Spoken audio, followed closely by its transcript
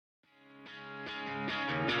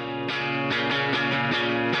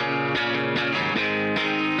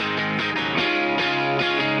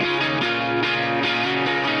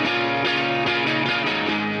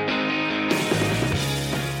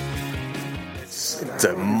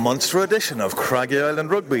The Munster edition of Craggy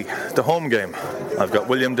Island Rugby, the home game. I've got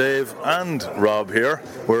William, Dave and Rob here.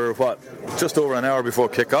 We're, just over an hour before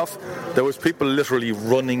kick-off. There was people literally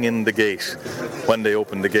running in the gate when they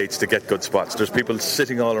opened the gates to get good spots. There's people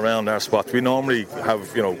sitting all around our spots. We normally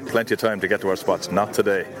have, plenty of time to get to our spots. Not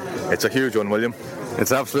today. It's a huge one, William.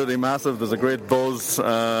 It's absolutely massive. There's a great buzz.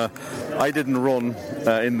 I didn't run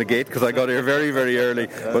in the gate because I got here very, very early,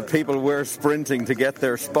 but people were sprinting to get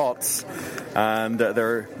their spots, and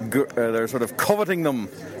they're sort of coveting them,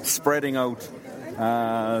 spreading out.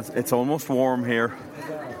 It's almost warm here,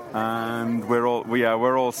 and we're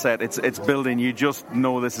all set. It's building. You just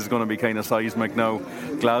know this is going to be kind of seismic now.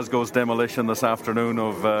 Glasgow's demolition this afternoon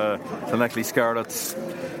of the Neckley Scarlets.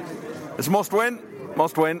 It's must win.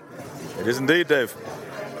 It is indeed, Dave.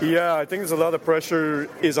 Yeah, I think there's a lot of pressure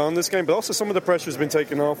is on this game, but also some of the pressure has been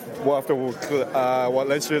taken off after what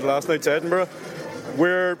Leinster did last night to Edinburgh,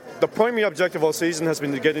 where the primary objective all season has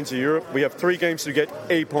been to get into Europe. We have 3 games to get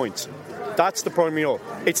 8 points. That's the primary goal.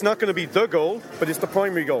 It's not going to be the goal, but it's the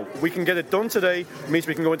primary goal. We can get it done today. It means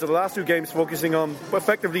we can go into the last 2 games focusing on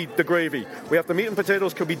effectively the gravy. We have the meat and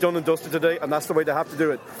potatoes could be done and dusted today, and that's the way they have to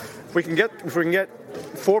do it. If we can get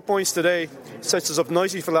 4 points today, sets us up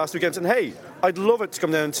nicely for the last 2 games. And hey, I'd love it to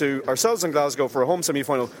come down to ourselves in Glasgow for a home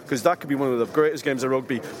semi-final, because that could be one of the greatest games of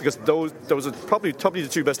rugby, because those are probably the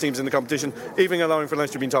 2 best teams in the competition, even allowing for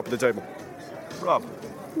Leinster being top of the table. Rob?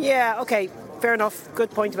 Yeah, okay, fair enough.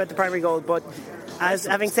 Good point about the primary goal, but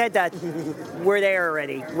having said that, we're there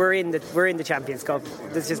already. We're in the Champions Cup.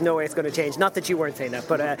 There's just no way it's going to change. Not that you weren't saying that,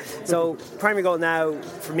 but so primary goal now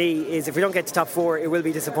for me is if we don't get to top 4, it will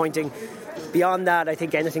be disappointing. Beyond that, I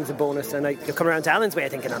think anything's a bonus, and I come around to Alan's way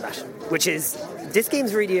of thinking on that, which is this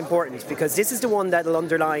game's really important because this is the one that will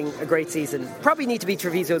underline a great season. Probably need to beat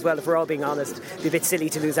Treviso as well, if we're all being honest. It'd be a bit silly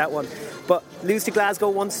to lose that one, but lose to Glasgow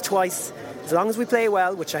once, twice. As long as we play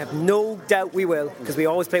well, which I have no doubt we will, because we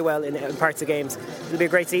always play well in parts of games, it'll be a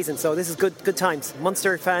great season. So this is good times.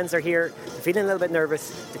 Munster fans are here. They're feeling a little bit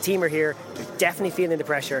nervous. The team are here. They're definitely feeling the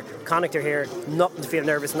pressure. Connacht are here. Nothing to feel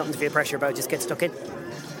nervous, nothing to feel pressure about. Just get stuck in.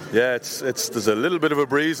 Yeah, there's a little bit of a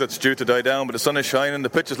breeze that's due to die down, but the sun is shining, the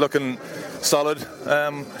pitch is looking solid.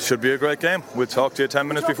 Should be a great game. We'll talk to you 10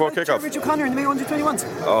 minutes before kick-off. Richard O'Connor in the May Under-21s.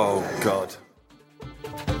 Oh, God.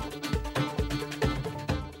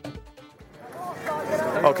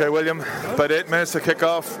 Okay, William, about 8 minutes to kick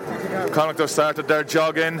off. Connacht have started their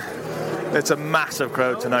jogging. It's a massive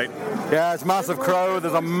crowd tonight. Yeah, it's a massive crowd.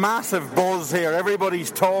 There's a massive buzz here.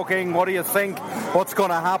 Everybody's talking. What do you think? What's going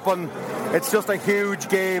to happen? It's just a huge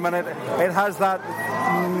game, and it has that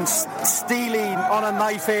steely, on a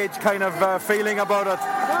knife edge kind of feeling about it.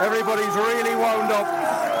 Everybody's really wound up.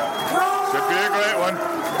 Should be a great one.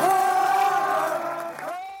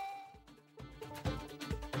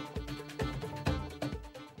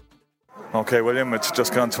 Okay, William, it's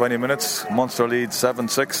just gone 20 minutes. Munster lead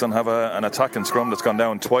 7-6 and have an attacking scrum that's gone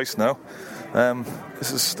down twice now.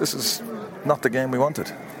 This is not the game we wanted.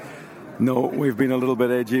 No, we've been a little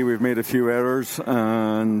bit edgy. We've made a few errors,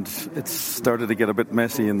 and it's started to get a bit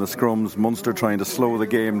messy in the scrums. Munster trying to slow the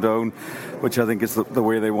game down, which I think is the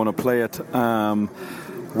way they want to play it.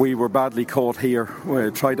 We were badly caught here. We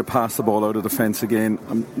tried to pass the ball out of defence again.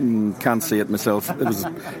 Can't see it myself.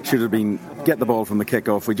 Should have been get the ball from the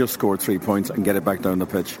kick-off. We just scored 3 points and get it back down the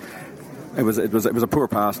pitch. It was a poor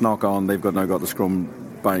pass, knock on. They've now got the scrum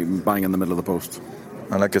bang in the middle of the post.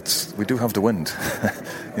 And we do have the wind.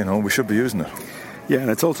 We should be using it. Yeah, and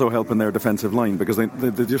it's also helping their defensive line because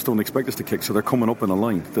they just don't expect us to kick, so they're coming up in a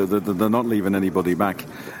line. They're not leaving anybody back.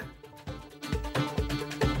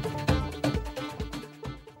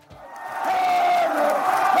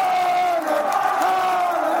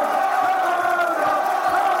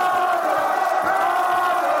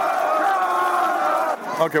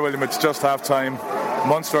 Okay, William, it's just half-time.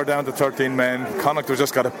 Munster are down to 13 men. Connacht have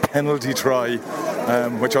just got a penalty try,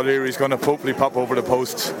 which O'Leary's going to hopefully pop over the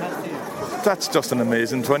post. That's just an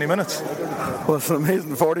amazing 20 minutes. Well, it's an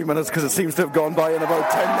amazing 40 minutes because it seems to have gone by in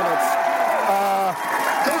about 10 minutes.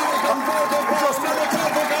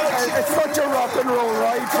 It's such a rock and roll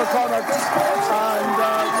ride for Connacht. And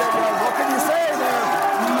what can you say there?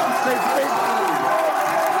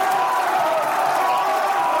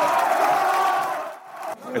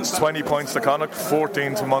 It's 20 points to Connacht,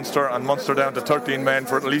 14 to Munster, and Munster down to 13 men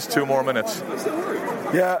for at least 2 more minutes.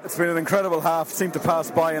 Yeah, it's been an incredible half. Seemed to pass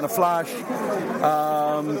by in a flash.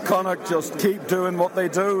 Connacht just keep doing what they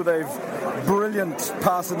do. They've brilliant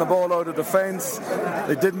passing the ball out of defence.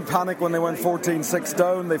 They didn't panic when they went 14-6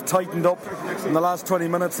 down. They've tightened up in the last 20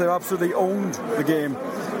 minutes. They've absolutely owned the game.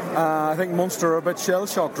 I think Munster are a bit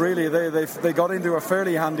shell-shocked, really. They got into a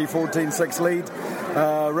fairly handy 14-6 lead.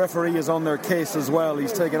 Referee is on their case as well.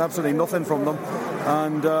 He's taken absolutely nothing from them.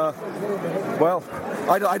 And,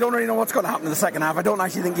 I don't really know what's going to happen in the second half. I don't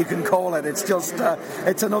actually think you can call it. It's just,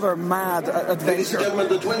 it's another mad adventure.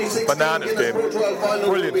 Bananas game.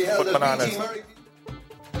 Brilliant, but bananas.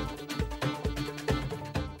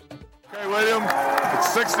 Okay, William,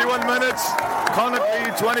 it's 61 minutes. Connacht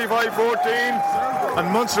lead 25-14,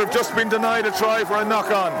 and Munster have just been denied a try for a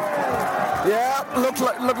knock-on. Yeah,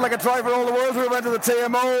 looked like a try for all the world. We went to the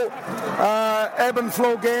TMO. Ebb and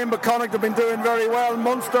flow game, but Connacht have been doing very well.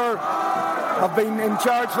 Munster have been in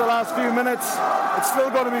charge for the last few minutes. It's still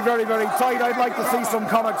going to be very, very tight. I'd like to see some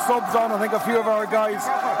Connacht subs on. I think a few of our guys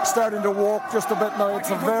starting to walk just a bit now. It's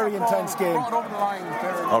a very intense game.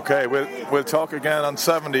 Okay, we'll talk again on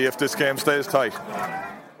 70 if this game stays tight.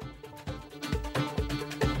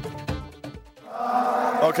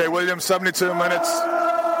 Okay, William, 72 minutes.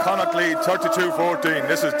 Connacht lead 32-14.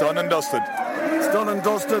 This is done and dusted. It's done and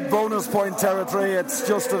dusted, bonus point territory. It's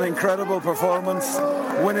just an incredible performance.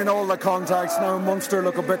 Winning all the contacts. Now Munster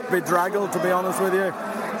look a bit bedraggled, to be honest with you.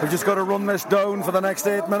 We've just got to run this down for the next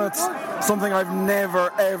 8 minutes. Something I've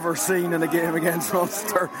never, ever seen in a game against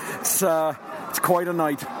Munster. It's quite a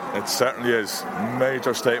night. It certainly is.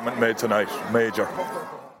 Major statement made tonight. Major.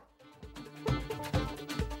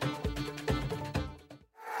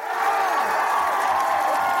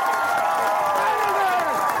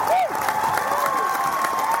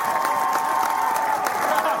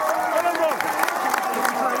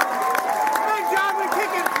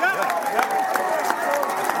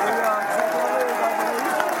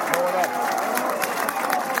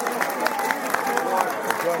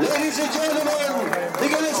 Ladies and gentlemen, the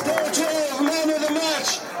Guinness Portrait Man of the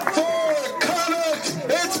Match for Connacht,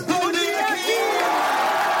 it's Bundy Aki!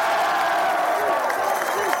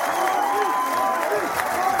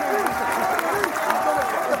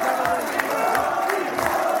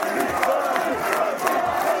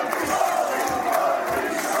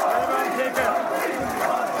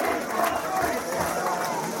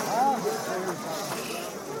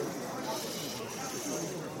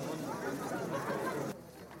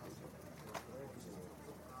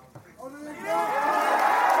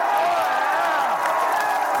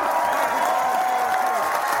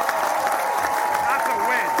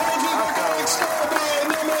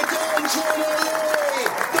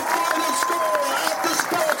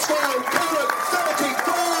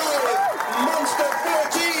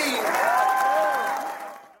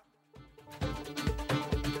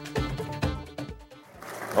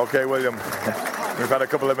 Okay, William, we've had a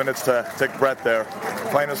couple of minutes to take breath there.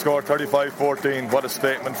 Final score 35-14. What a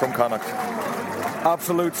statement from Connacht.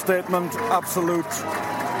 Absolute statement, absolute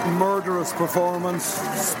murderous performance,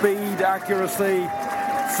 speed, accuracy,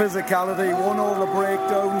 physicality, won all the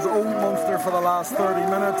breakdowns, owned Munster for the last 30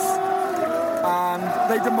 minutes,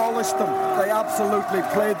 and they demolished them. They absolutely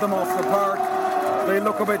played them off the park. They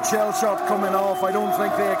look a bit shell-shocked coming off. I don't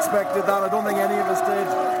think they expected that. I don't think any of us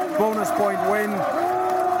did. Bonus point win.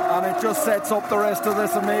 And it just sets up the rest of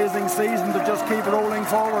this amazing season to just keep rolling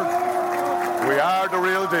forward. We are the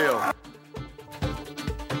real deal.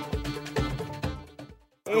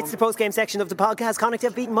 It's the post-game section of the podcast. Connacht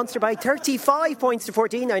have beaten Munster by 35 points to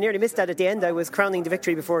 14. I nearly missed that at the end. I was crowning the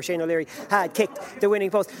victory before Shane O'Leary had kicked the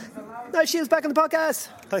winning post. Niall Shields back on the podcast.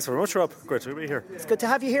 Thanks very much, Rob. Great to be here. It's good to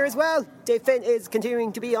have you here as well. Dave Finn is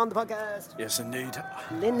continuing to be on the podcast. Yes, indeed.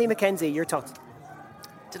 Lindley McKenzie, your thoughts?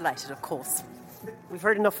 Delighted, of course. We've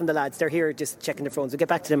heard enough from the lads. They're here just checking their phones. We'll get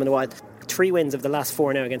back to them in a while. 3 wins of the last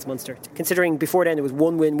 4 now against Munster. Considering before then it was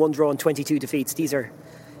 1 win, 1 draw and 22 defeats. These are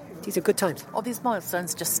good times. All these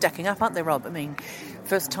milestones just stacking up, aren't they, Rob? I mean,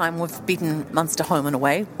 first time we've beaten Munster home and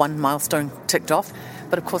away. 1 milestone ticked off.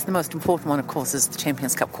 But, of course, the most important one, of course, is the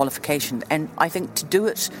Champions Cup qualification. And I think to do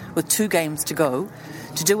it with 2 games to go,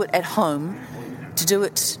 to do it at home, to do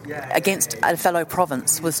it against a fellow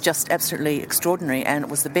province was just absolutely extraordinary, and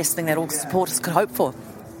it was the best thing that all supporters could hope for.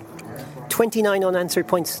 29 unanswered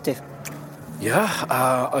points, Steve. Yeah,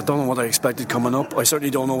 I don't know what I expected coming up. I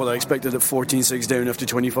certainly don't know what I expected at 14-6 down after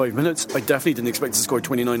 25 minutes. I definitely didn't expect to score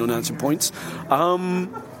 29 unanswered points.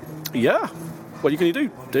 Yeah, what can you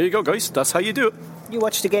do? There you go, guys. That's how you do it. You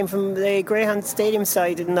watched the game from the Greyhound Stadium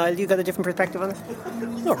side, and Niall, you got a different perspective on it?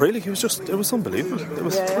 Not really. It was unbelievable. It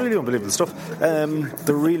was really unbelievable stuff.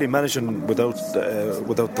 They're really managing without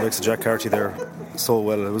the likes of Jack Carty there so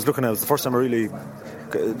well. I was looking at it. It was the first time I really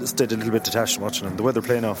stayed a little bit detached from watching them. The way they're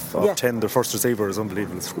playing off 10, their first receiver is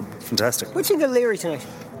unbelievable. It's fantastic. What do you think of Leary tonight?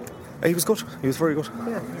 He was good. He was very good.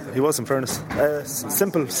 Yeah. He was, in fairness.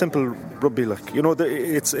 Simple rugby. Like, you know,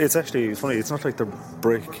 it's actually funny. It's not like they're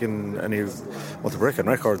breaking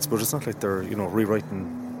records, but it's not like they're, you know,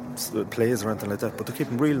 rewriting plays or anything like that. But they're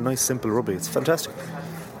keeping real nice, simple rugby. It's fantastic.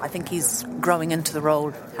 I think he's growing into the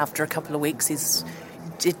role after a couple of weeks. He's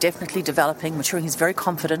definitely developing, maturing. He's very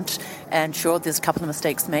confident, and sure, there's a couple of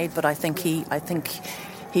mistakes made, but I think he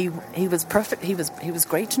was perfect. He was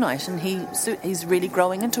great tonight, and he's really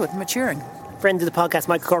growing into it and maturing. Friend of the podcast,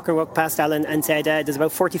 Michael Corcoran, walked past Alan and said there's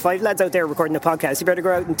about 45 lads out there recording the podcast. You better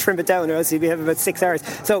go out and trim it down, or else you'll have about 6 hours.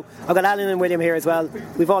 So I've got Alan and William here as well.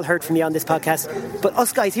 We've all heard from you on this podcast, but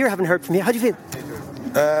us guys here haven't heard from you. How do you feel?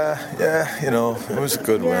 Yeah, you know, it was a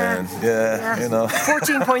good win. Yeah, you know.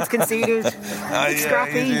 14 points conceded.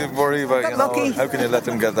 Scrappy. You worry about, you know, lucky. how can you let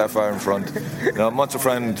them get that far in front? You know, once a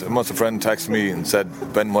friend texted me and said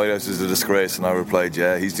Ben Whitehouse is a disgrace, and I replied,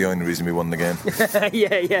 yeah, he's the only reason we won the game.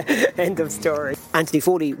 yeah. End of story. Anthony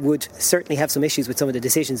Foley would certainly have some issues with some of the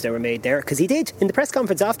decisions that were made there, because he did in the press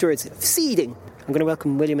conference afterwards. Seeding. I'm going to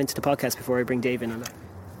welcome William into the podcast before I bring Dave in on that.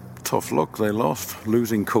 Tough luck, they lost.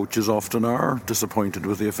 Losing coaches often are. Disappointed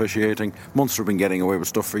with the officiating. Munster have been getting away with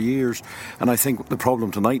stuff for years, and I think the problem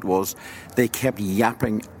tonight was they kept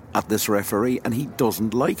yapping at this referee, and he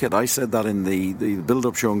doesn't like it. I said that in the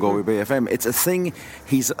build-up show on Galway Bay FM. It's a thing.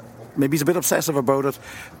 Maybe he's a bit obsessive about it,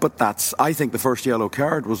 but I think the first yellow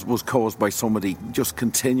card was caused by somebody just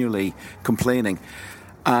continually complaining.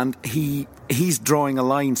 And he's drawing a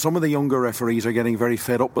line. Some of the younger referees are getting very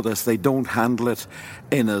fed up with this. They don't handle it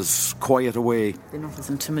in as quiet a way. They're not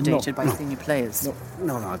as intimidated by senior players.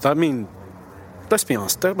 No. I mean, let's be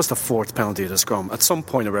honest, that was the fourth penalty of the scrum. At some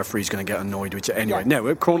point, a referee's going to get annoyed with you anyway. Yeah.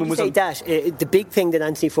 Now, Cronin was... The big thing that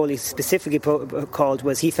Anthony Foley specifically called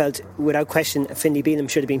was he felt, without question, Finlay Bealham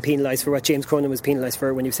should have been penalised for what James Cronin was penalised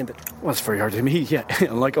for when he was simple. Well, it's very hard to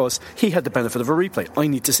him. Like us, he had the benefit of a replay. I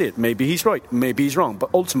need to see it. Maybe he's right, maybe he's wrong. But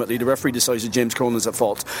ultimately, the referee decides that James Cronin's at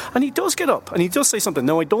fault. And he does get up, and he does say something.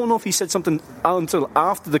 Now, I don't know if he said something until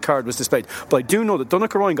after the card was displayed, but I do know that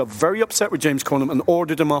Donnacha Ryan got very upset with James Cronin and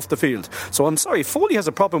ordered him off the field. So I'm sorry, Foley has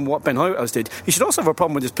a problem with what Ben Whitehouse did. He should also have a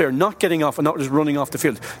problem with his player not getting off and not just running off the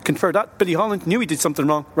field. Compare that, Billy Holland knew he did something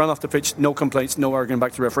wrong, ran off the pitch, no complaints, no arguing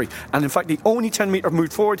back to the referee. And in fact, the only 10-metre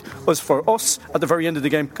move forward was for us at the very end of the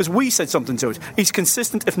game, because we said something to it. He's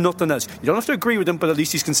consistent, if nothing else. You don't have to agree with him, but at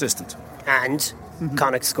least he's consistent. And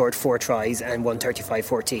Connacht scored 4 tries and won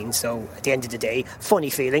 35-14. So at the end of the day, funny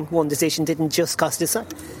feeling, one decision didn't just cost his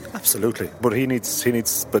side. Absolutely, but he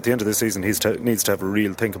needs. But at the end of the season, he needs to have a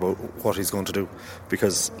real think about what he's going to do,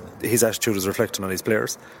 because his attitude is reflecting on his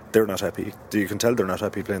players. They're not happy. You can tell they're not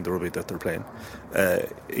happy playing the rugby that they're playing.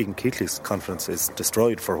 Ian Keatley's confidence is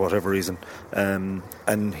destroyed for whatever reason,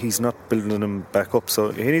 and he's not building him back up.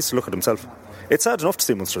 So he needs to look at himself. It's sad enough to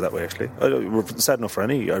see Munster that way, actually. We're sad enough for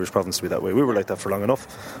any Irish province to be that way. We were like that for long enough.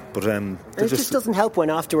 But it just doesn't help when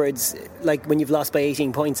afterwards, like when you've lost by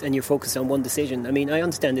 18 points and you're focused on one decision. I mean, I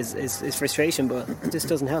understand his frustration, but it just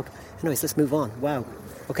doesn't help. Anyways, let's move on. Wow.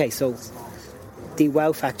 Okay, so the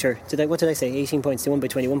wow factor. What did I say? 18 points. They won by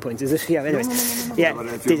 21 points. Is it? Yeah. Anyways, no. Yeah.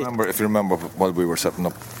 But if you remember, while we were setting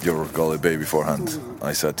up your Galway Bay beforehand,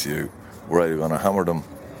 I said to you, "We're either going to hammer them,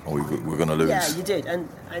 or we're going to lose." Yeah, you did, and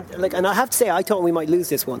I have to say, I thought we might lose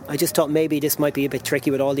this one. I just thought maybe this might be a bit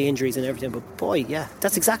tricky with all the injuries and everything. But boy, yeah,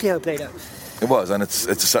 that's exactly how it played out. It was, and it's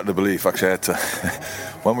a certain belief. Actually,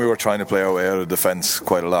 when we were trying to play our way out of defence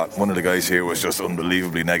quite a lot, one of the guys here was just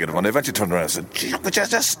unbelievably negative, and they eventually turned around and said, "Gee, but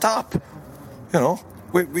just stop." You know,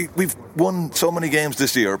 we've won so many games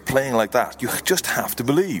this year playing like that. You just have to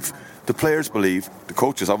believe. The players believe, the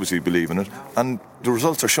coaches obviously believe in it, and the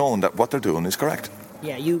results are showing that what they're doing is correct.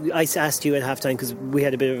 Yeah, I asked you at halftime, because we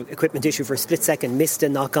had a bit of equipment issue for a split second, missed a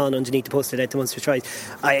knock on underneath the post that led to Munster tries.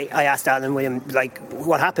 I asked Alan William, like,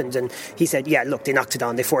 what happened, and he said, yeah, look, they knocked it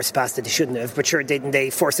on, they forced a pass that they shouldn't have, but sure, didn't they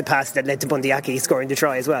force a pass that led to Bundyaki scoring the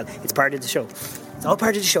try as well? It's part of the show. It's all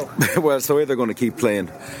part of the show. Well, it's the way they're going to keep playing,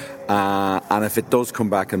 and if it does come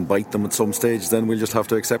back and bite them at some stage, then we'll just have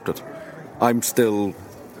to accept it. I'm still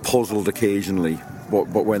puzzled occasionally,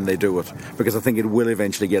 but when they do it, because I think it will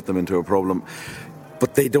eventually get them into a problem.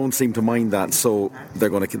 But they don't seem to mind that, so they're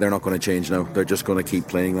not going to change now. They're just going to keep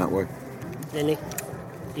playing that way. Lindley,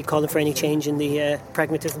 are you calling for any change in the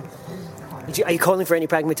pragmatism? Are you calling for any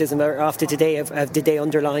pragmatism after today? Did they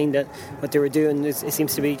underline that what they were doing it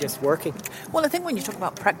seems to be just working? Well, I think when you talk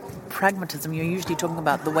about pragmatism, you're usually talking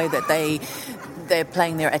about the way that they're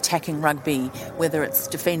playing their attacking rugby, whether it's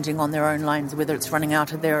defending on their own lines, whether it's running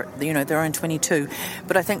out of their own 22.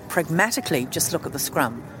 But I think pragmatically, just look at the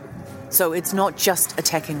scrum. So it's not just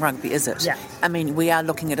attacking rugby, is it? Yeah. I mean, we are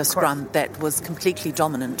looking at a scrum that was completely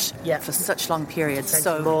dominant for such long periods.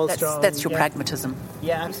 So that's your pragmatism.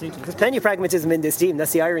 Yeah, absolutely. There's plenty of pragmatism in this team.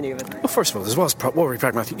 That's the irony of it. Well, first of all, were we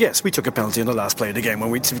pragmatic? Yes, we took a penalty in the last play of the game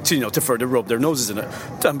when we to further rub their noses in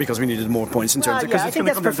it, because we needed more points in terms of... I think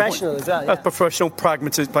that's professional as well. Yeah. That's professional,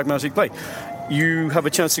 pragmatic play. You have a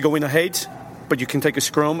chance to go in ahead, but you can take a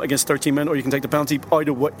scrum against 13 men, or you can take the penalty.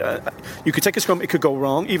 Either way, you could take a scrum; it could go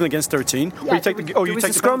wrong, even again't 13. Yeah, there was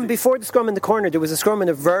a scrum before the scrum in the corner. There was a scrum in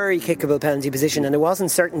a very kickable penalty position, and it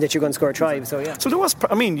wasn't certain that you're going to score a try. So yeah. So there was.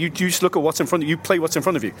 I mean, you just look at what's in front of you. You play what's in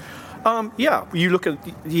front of you. You look at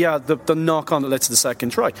the knock on that led to the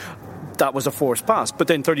second try. That was a forced pass, but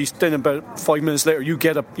then about 5 minutes later, you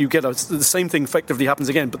get the same thing effectively happens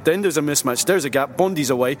again. But then there's a mismatch. There's a gap. Bundy's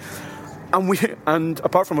away. And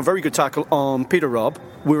apart from a very good tackle on Peter Robb,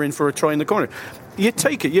 we're in for a try in the corner. You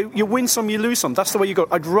take it. You win some, you lose some. That's the way you go.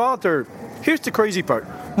 Here's the crazy part.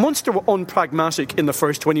 Munster were unpragmatic in the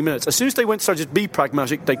first 20 minutes. As soon as they started to be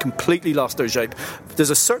pragmatic, they completely lost their shape. There's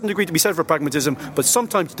a certain degree to be said for pragmatism, but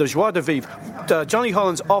sometimes the joie de vivre, Johnny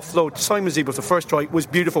Holland's offload to Simon Zebo with the first try was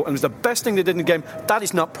beautiful and was the best thing they did in the game. That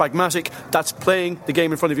is not pragmatic. That's playing the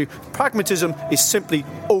game in front of you. Pragmatism is simply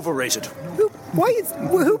overrated.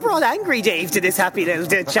 Who brought Angry Dave to this happy little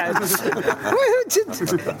chat?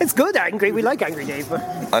 It's good, Angry. We like Angry Dave.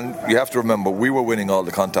 And you have to remember, we were winning all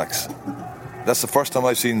the contacts. That's the first time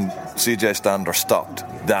I've seen CJ Stander stopped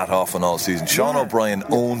that often all season. Sean O'Brien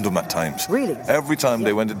owned them at times. Really? Every time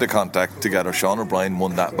they went into contact together, Sean O'Brien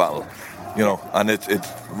won that battle. And it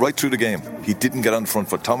right through the game. He didn't get on the front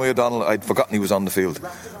foot. Tommy O'Donnell, I'd forgotten he was on the field.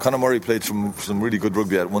 Conor Murray played some really good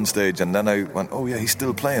rugby at one stage, and then I went, oh yeah, he's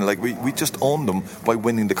still playing. Like we just owned them by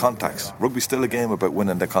winning the contacts. Rugby's still a game about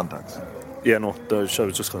winning the contacts. Yeah, no, I was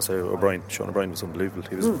just going to say Sean O'Brien was unbelievable.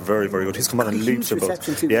 He was very, very good. He's come on in leaps and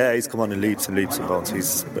bounds. Yeah, he's come on in leaps and bounds.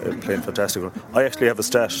 He's playing fantastic. I actually have a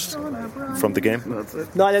stat from the game.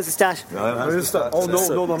 No, there's a stat. Oh,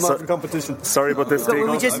 no, I'm not in competition. Sorry about this.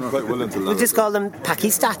 We'll just call them Packy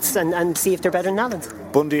stats and see if they're better than Allen's.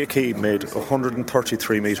 Bundy Akey made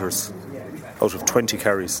 133 metres out of 20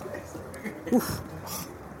 carries. Oof.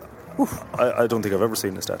 I don't think I've ever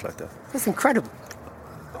seen a stat like that. That's incredible.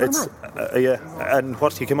 It's and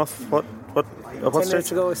what he came off? What 10 minutes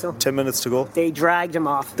to go or so. 10 minutes to go. They dragged him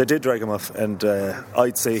off. They did drag him off, and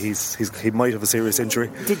I'd say he might have a serious injury.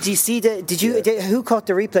 Did you see who caught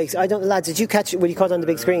the replay? I don't, lads. Did you catch it when he caught it on the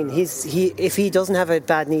big screen? If he doesn't have a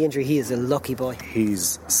bad knee injury, he is a lucky boy.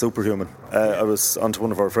 He's superhuman. I was on to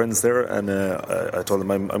one of our friends there, and I told him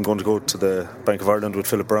I'm going to go to the Bank of Ireland with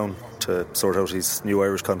Philip Brown to sort out his new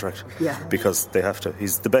Irish contract. Yeah. Because they have to.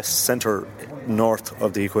 He's the best centre north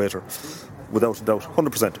of the equator, without a doubt,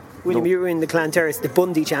 100%. William, you were in the Clan Terrace. The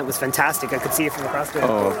Bundy chant was fantastic. I could see it from across there.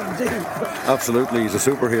 Oh, absolutely. He's a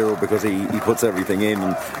superhero because he puts everything in,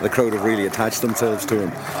 and the crowd have really attached themselves to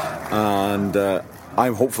him. And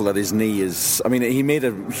I'm hopeful that his knee is... I mean, he made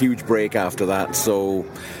a huge break after that, so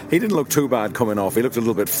he didn't look too bad coming off. He looked a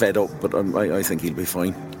little bit fed up, but I think he'll be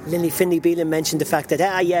fine. Finlay Bealham mentioned the fact that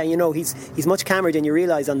he's much calmer than you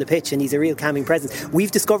realise on the pitch, and he's a real calming presence. We've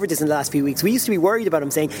discovered this in the last few weeks. We used to be worried about him,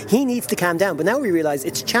 saying he needs to calm down, but now we realise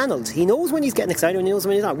it's channelled. He knows when he's getting excited and he knows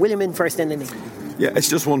when he's not. William in first in Linley. Yeah, it's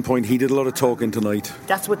just one point. He did a lot of talking tonight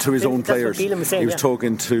to his own players. What Bealham was saying, he was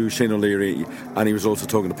talking to Shane O'Leary, and he was also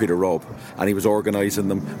talking to Peter Robb, and he was organising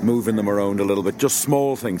them, moving them around a little bit, just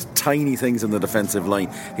small things, tiny things in the defensive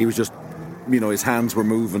line. He was just, his hands were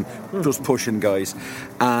moving, just pushing guys.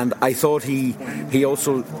 And I thought he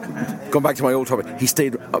also, going back to my old topic, he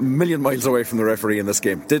stayed a million miles away from the referee in this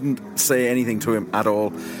game. Didn't say anything to him at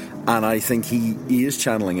all, and I think he is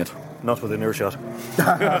channeling it. Not within earshot.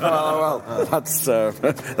 Well,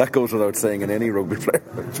 that goes without saying in any rugby player.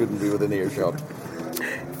 It shouldn't be within earshot.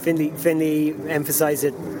 Finlay emphasised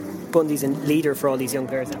that Bundy's a leader for all these young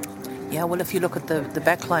players. Yeah, well, if you look at the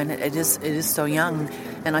back line, it is so young,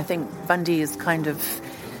 and I think Bundy is kind of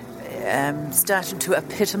started to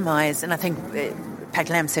epitomise, and I think Pat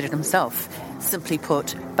Lam said it himself. Simply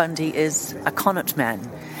put, Bundy is a Connacht man.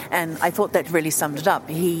 And I thought that really summed it up.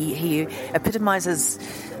 He epitomises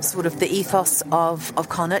sort of the ethos of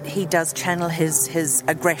Connacht. He does channel his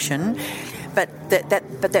aggression, but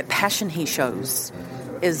that passion he shows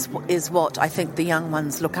is what I think the young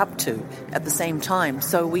ones look up to at the same time.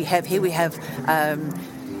 So we have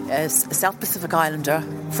a South Pacific Islander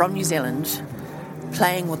from New Zealand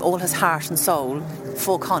playing with all his heart and soul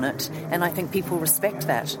for Connacht, and I think people respect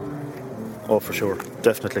that. Oh, for sure,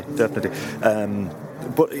 definitely.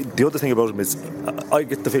 But the other thing about him is, I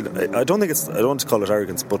get the feeling. I don't want to call it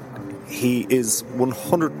arrogance, but he is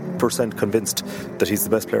 100% convinced that he's the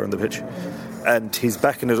best player on the pitch. And he's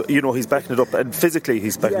backing it, he's backing it up, and physically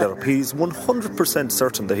he's backing it up. He's 100%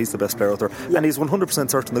 certain that he's the best player out there, and he's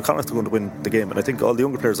 100% certain that Connacht are going to win the game. And I think all the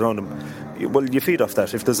younger players around him, well, you feed off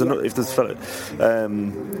that. If there's fella,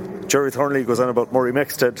 Jerry Thornley goes on about Murray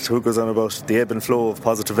Mexted, who goes on about the ebb and flow of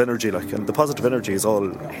positive energy, and the positive energy is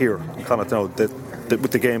all here in Connacht now.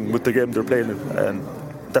 With the game they're playing, and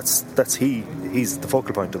that's he's the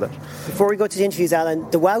focal point of that. Before we go to the interviews, Alan,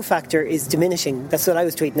 the wow factor is diminishing. That's what I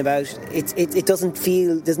was tweeting about. It doesn't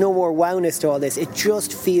feel, there's no more wowness to all this. It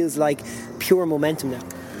just feels like pure momentum now.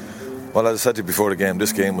 Well, as I said to you before the game,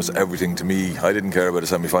 this game was everything to me. I didn't care about a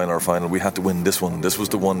semi-final or final. We had to win this one. This was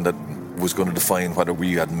the one that was going to define whether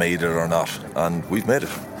we had made it or not, and we've made it.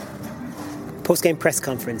 Post-game press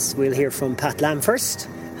conference. We'll hear from Pat Lam first,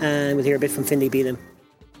 and we'll hear a bit from Finlay Bealham.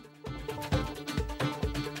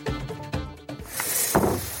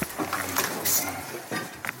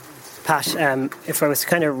 Pat, if I was to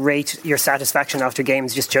kind of rate your satisfaction after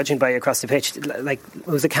games, just judging by you across the pitch, like, it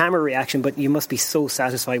was a camera reaction, but you must be so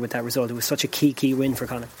satisfied with that result. It was such a key win for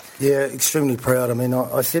Connacht. Yeah, extremely proud. I mean,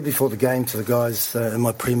 I said before the game to the guys in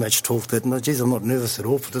my pre-match talk that, geez, I'm not nervous at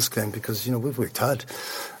all for this game because, we've worked hard.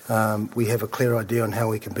 We have a clear idea on how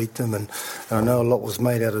we can beat them, and I know a lot is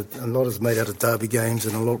made out of derby games,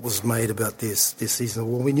 and a lot was made about this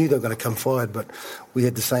season. Well, we knew they were going to come fired, but we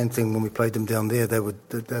had the same thing when we played them down there. They were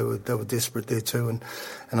desperate there too,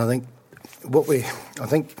 and I think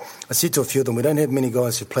I said to a few of them, we don't have many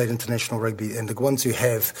guys who played international rugby, and the ones who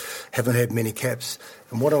haven't had many caps.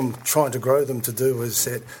 And what I'm trying to grow them to do is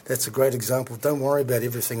that's a great example. Don't worry about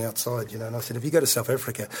everything outside, And I said, if you go to South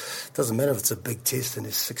Africa, it doesn't matter if it's a big test and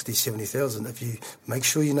there's 60, 70,000. If you make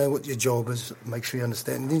sure you know what your job is, make sure you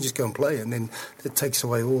understand, and then just go and play. And then that takes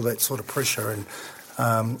away all that sort of pressure. And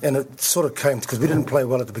it sort of came because we didn't play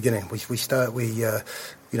well at the beginning. We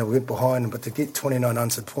went behind, but to get 29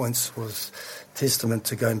 unanswered points was testament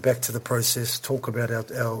to going back to the process, talk about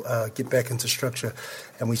our get back into structure.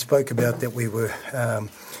 And we spoke about that we were,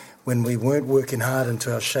 when we weren't working hard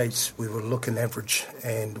into our shapes, we were looking average.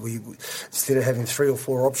 And we, instead of having 3 or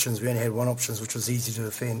 4 options, we only had one option, which was easy to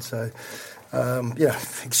defend. So,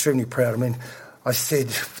 extremely proud. I mean, I said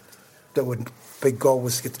that big goal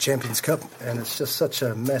was to get the Champions Cup, and it's just such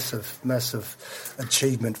a massive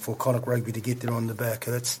achievement for Connacht Rugby to get there on the back.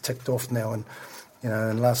 That's ticked off now, and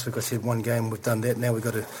and last week I said one game, we've done that. Now we've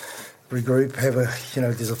got to regroup,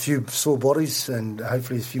 there's a few sore bodies, and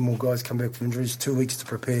hopefully a few more guys come back from injuries. 2 weeks to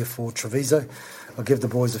prepare for Treviso. I'll give the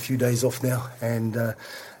boys a few days off now, and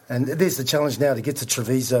there's the challenge now to get to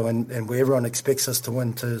Treviso and where everyone expects us to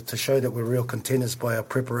win, to show that we're real contenders by our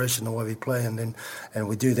preparation, the way we play, and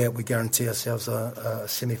we do that, we guarantee ourselves a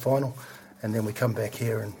semi-final, and then we come back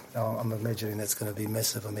here, and I'm imagining that's going to be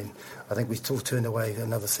massive. I mean, I think we still turned away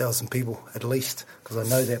another 1,000 people at least, because I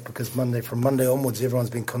know that because from Monday onwards, everyone's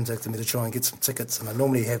been contacting me to try and get some tickets, and I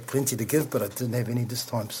normally have plenty to give, but I didn't have any this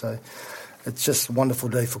time, so it's just a wonderful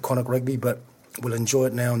day for Connacht Rugby, but we'll enjoy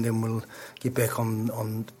it now, and then we'll get back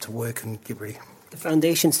on to work and get ready. The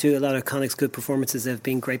foundations to a lot of Connacht's good performances have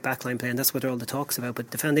been great backline play, and that's what all the talk's about. But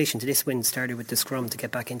the foundation to this win started with the scrum to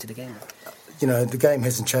get back into the game. The game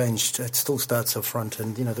hasn't changed. It still starts up front,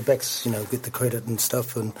 and the backs get the credit and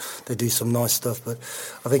stuff, and they do some nice stuff. But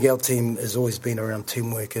I think our team has always been around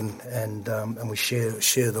teamwork, and we share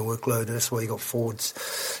the workload. That's why you got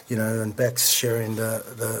forwards, and backs sharing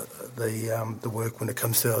the work when it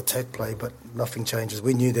comes to our attack play. But nothing changes.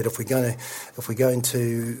 We knew that if we're going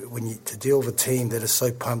to deal with a team that is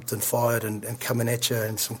so pumped and fired and coming at you,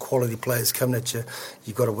 and some quality players coming at you,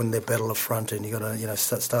 you've got to win that battle up front, and you've got to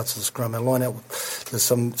starts with the scrum. Our line out, there's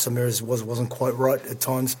some areas wasn't quite right at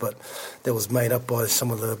times, but that was made up by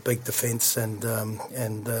some of the big defence and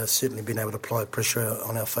certainly being able to apply pressure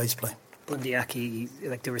on our face play. Bundee Aki,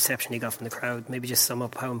 like the reception he got from the crowd, maybe just sum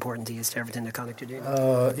up how important he is to everything that Connacht are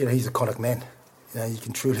doing. He's a Connacht man. You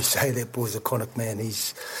can truly say that boy's a Connacht man.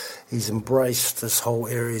 He's embraced this whole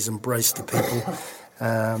area. He's embraced the people.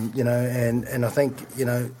 And I think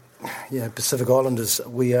Pacific Islanders,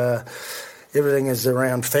 we are. Everything is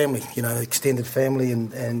around family, extended family,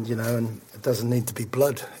 and it doesn't need to be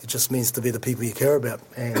blood. It just means to be the people you care about.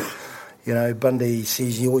 And Bundee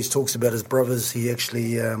he always talks about his brothers. He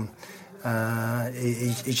actually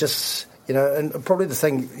he just. And probably the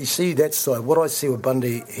thing, you see that side, what I see with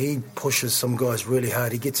Bundee, he pushes some guys really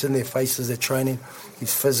hard. He gets in their faces, their training.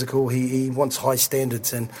 He's physical. He wants high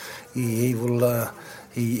standards, and he will.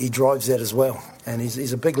 He drives that as well. And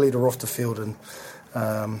he's a big leader off the field, and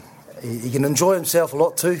he can enjoy himself a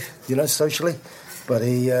lot too, socially.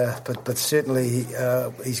 But but certainly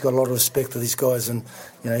he's got a lot of respect for these guys, and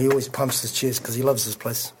he always pumps his chest because he loves this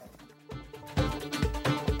place.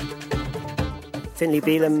 Finlay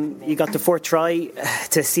Bealham, you got the fourth try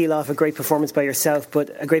to seal off a great performance by yourself,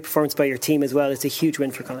 but a great performance by your team as well. It's a huge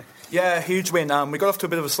win for Connacht. Yeah, huge win. We got off to a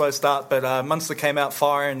bit of a slow start, but Munster came out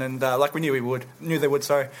firing, and like we knew they would.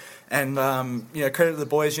 And credit to the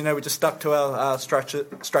boys. We just stuck to our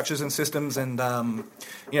structures and systems, and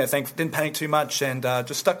didn't panic too much, and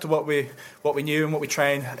just stuck to what we knew and what we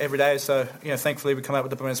train every day. So thankfully we come out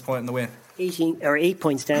with the bonus point in the win. 8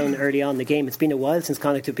 points down early on in the game. It's been a while since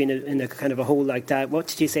Connacht have been in a kind of a hole like that. What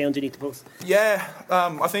did you say underneath the post? Yeah,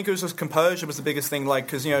 I think it was just composure was the biggest thing.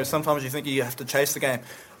 Because sometimes you think you have to chase the game,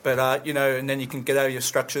 but and then you can get out of your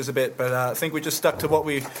structures a bit. But I think we just stuck to what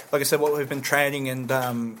we've been training, and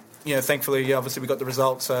thankfully, obviously we got the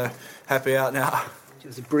result. So happy out now. It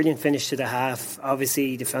was a brilliant finish to the half.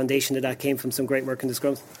 Obviously, the foundation of that came from some great work in the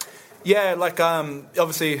scrums. Yeah,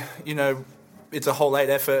 obviously, it's a whole 8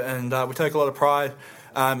 effort, and we take a lot of pride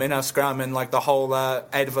in our scrum, and the whole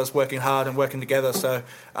 8 of us working hard and working together. So,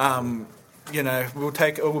 we'll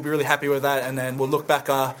be really happy with that, and then we'll look back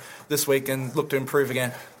this week and look to improve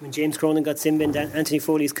again. When James Cronin got sin-binned, Anthony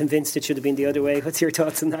Foley's convinced it should have been the other way. What's your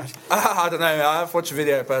thoughts on that? I don't know. I've watched the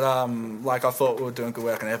video, but I thought we were doing good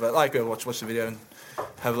work in there. But go watch the video and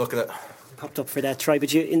have a look at it. Popped up for that try,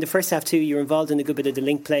 but in the first half too, you were involved in a good bit of the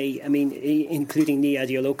link play. I mean, including Nia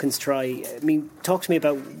Diolokin's try. I mean, talk to me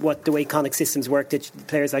about the way Connacht systems work that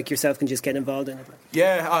players like yourself can just get involved in it.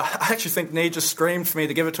 Yeah, I actually think Nia just screamed for me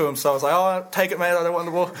to give it to him, so I was like, "Oh, take it, mate. I don't want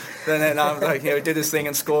the ball." Then he did his thing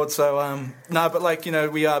and scored. So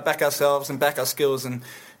we back ourselves and back our skills, and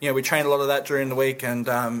we train a lot of that during the week, and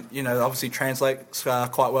obviously translates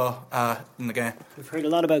quite well in the game. We've heard a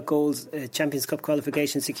lot about goals. Champions Cup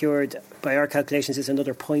qualification secured. By our calculations, is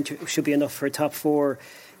another point should be enough for a top 4.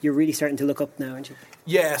 You're really starting to look up now, aren't you?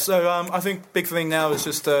 Yeah, so I think big thing now is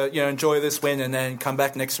just enjoy this win and then come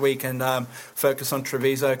back next week and focus on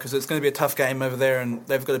Treviso, because it's going to be a tough game over there, and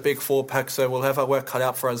they've got a big 4-pack, so we'll have our work cut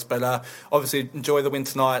out for us. But obviously enjoy the win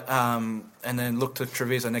tonight, and then look to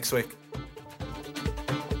Treviso next week.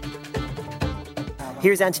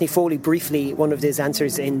 Here's Anthony Foley briefly, one of his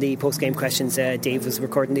answers in the post-game questions. Dave was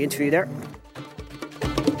recording the interview there.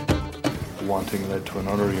 One thing led to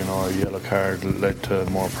another, a yellow card led to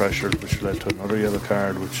more pressure, which led to another yellow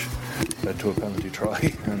card, which led to a penalty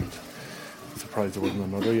try, and I'm surprised there wasn't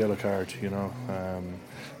another yellow card,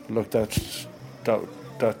 Look,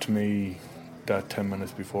 that to me, that 10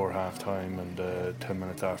 minutes before half-time and 10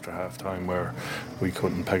 minutes after half-time where we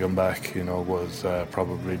couldn't peg them back, was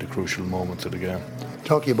probably the crucial moments of the game.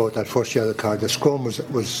 Talking about that first yellow card, the scrum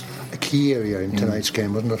was a key area in tonight's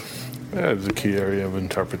game, wasn't it? Yeah, it was a key area of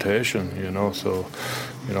interpretation, so,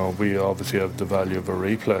 we obviously have the value of a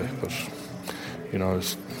replay, but,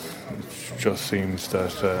 it just seems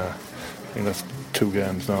that, that's 2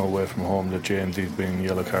 games now away from home that Jamesy's being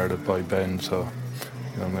yellow carded by Ben, so,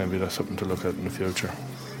 maybe that's something to look at in the future.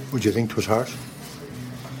 Would you think it was harsh?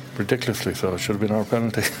 Ridiculously so. It should have been our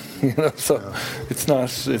penalty, so yeah. It's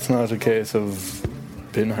not a case of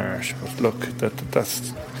being harsh, but look,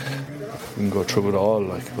 that's we can go through it all,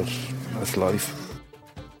 but that's life.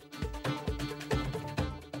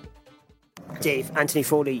 Dave, Anthony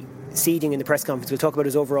Foley seeding in the press conference. We'll talk about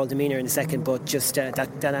his overall demeanour in a second, but just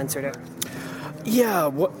that answer there. Yeah,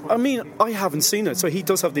 I haven't seen it, so he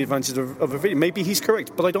does have the advantage of a video. Maybe he's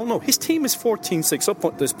correct, but I don't know. His team is 14-6 up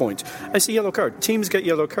at this point. It's a yellow card. Teams get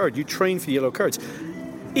yellow card. You train for yellow cards.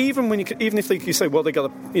 Even if you say, well, they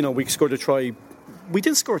got we scored a try. We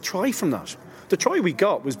didn't score a try from that. The try we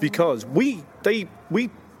got was because we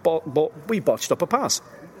botched up a pass.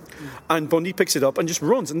 And Bundy picks it up and just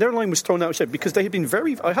runs, and their line was thrown out of shape because they had been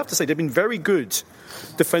they've been very good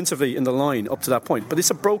defensively in the line up to that point, but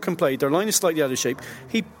it's a broken play. Their line is slightly out of shape.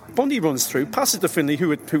 Bundy runs through, passes to Finlay,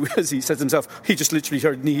 who as he says himself, he just literally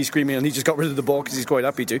heard Nihi screaming and he just got rid of the ball because he's quite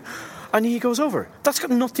happy to, and he goes over. That's got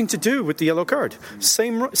nothing to do with the yellow card.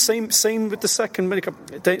 Same with the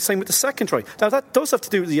second try. Now that does have to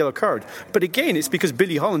do with the yellow card, but again, it's because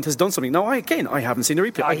Billy Holland has done something. Now I haven't seen the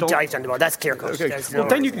replay. He dived on the ball. That's clear cut. Okay. Well,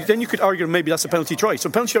 then you could argue maybe that's a penalty try. So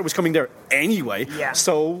penalty try was coming there anyway. Yeah.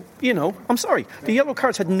 So I'm sorry. The yellow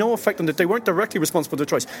cards had no effect on it. They weren't directly responsible for the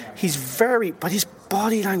tries. But his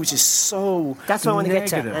body language is so. That's what I want to get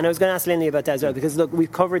to, and I was going to ask Linley about that as well, because look,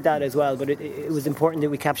 we've covered that as well, but it was important that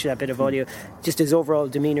we capture that bit of audio. Just his overall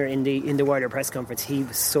demeanour in the wider press conference, he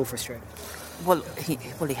was so frustrated. Well, he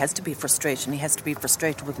has to be frustrated. He has to be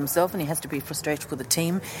frustrated with himself, and he has to be frustrated with the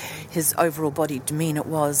team. His overall body demeanour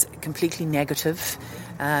was completely negative,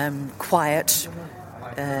 quiet.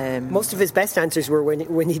 Most of his best answers were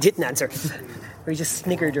when he didn't answer. Or he just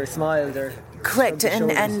sniggered or smiled or... Correct,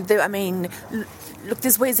 look,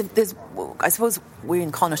 there's ways of... I suppose we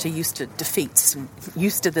in Connacht are used to defeats and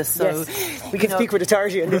used to this, so... Yes. We can speak with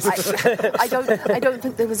authority on this. I don't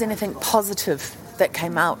think there was anything positive that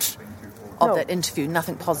came out of that interview,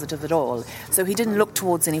 nothing positive at all. So he didn't look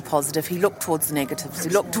towards any positive, he looked towards the negatives, he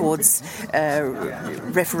looked towards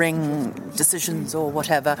refereeing decisions or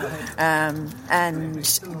whatever.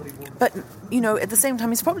 But, at the same time,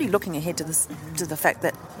 he's probably looking ahead to the fact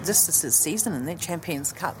that this is his season and the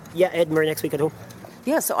Champions Cup. Yeah, Edinburgh next week at home.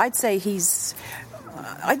 Yeah, so I'd say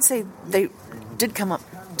they did come up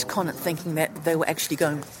to Connacht thinking that they were actually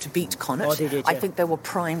going to beat Connacht. Oh, they did, yeah. I think they were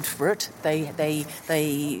primed for it.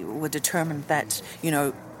 They were determined that,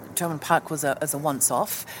 Thomond Park was a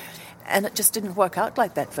once-off. And it just didn't work out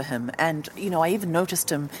like that for him. And, I even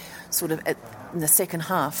noticed him sort of in the second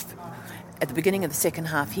half. At the beginning of the second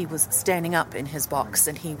half, he was standing up in his box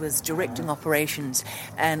and he was directing operations.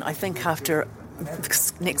 And I think after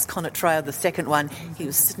the next Connacht trial, the second one, he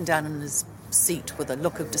was sitting down in his seat with a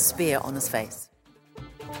look of despair on his face.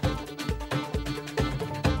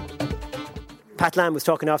 Pat Lam was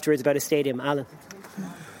talking afterwards about his stadium. Alan?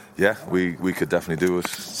 Yeah, we could definitely do it,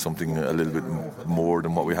 something a little bit more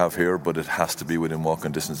than what we have here, but it has to be within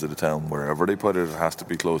walking distance of the town. Wherever they put it, it has to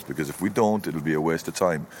be close, because if we don't, it'll be a waste of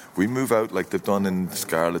time. We move out like they've done in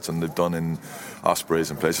Scarlets and they've done in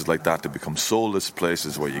Ospreys and places like that to become soulless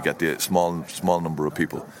places where you get the small number of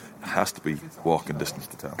people. It has to be walking distance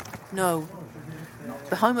to town. No.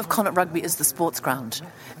 The home of Connacht Rugby is the sports ground,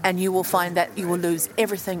 and you will find that you will lose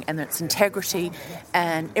everything and its integrity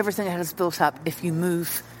and everything that is built up if you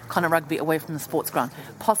move Connacht Rugby away from the sports ground.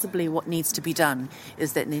 Possibly what needs to be done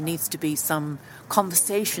is that there needs to be some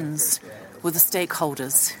conversations with the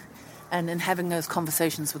stakeholders, and in having those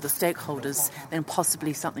conversations with the stakeholders, then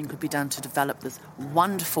possibly something could be done to develop this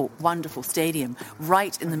wonderful, wonderful stadium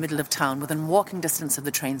right in the middle of town, within walking distance of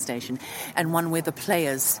the train station, and one where the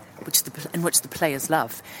players, in which the players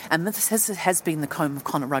love. And this has been the home of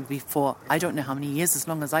Connacht Rugby for I don't know how many years, as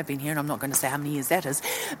long as I've been here, and I'm not going to say how many years that is,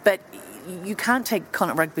 but you can't take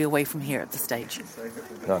Connacht Rugby away from here at this stage.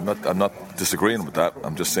 No, I'm not disagreeing with that.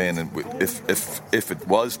 I'm just saying if it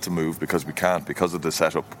was to move, because we can't, because of the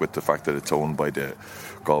setup with the fact that it's owned by the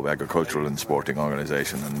Galway Agricultural and Sporting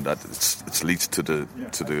Organisation, and that it's leased to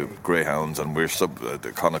the Greyhounds, and we're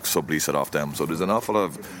the Connacht sublease it off them. So there's an awful lot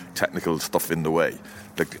of technical stuff in the way.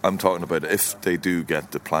 Like I'm talking about, if they do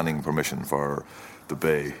get the planning permission for the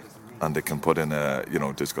bay, and they can put in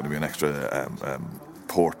there's going to be an extra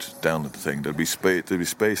port down at the thing. There'll be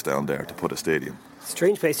space down there to put a stadium.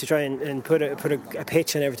 Strange place to try and put a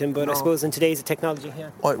pitch and everything, but I suppose in today's technology, yeah.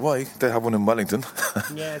 Why? They have one in Wellington.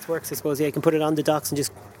 Yeah, it works, I suppose. Yeah, you can put it on the docks and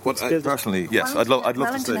just. Personally, yes, I'd love to stay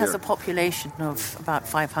Wellington has here. a population of about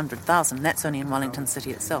 500,000. That's only in Wellington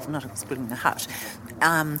City itself, not excluding the Hut.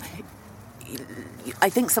 I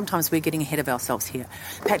think sometimes we're getting ahead of ourselves here.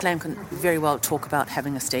 Pat Lam can very well talk about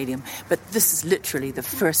having a stadium, but this is literally the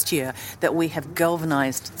first year that we have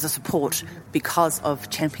galvanised the support because of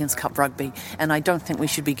Champions Cup rugby, and I don't think we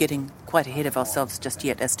should be getting quite ahead of ourselves just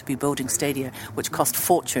yet as to be building stadia, which cost a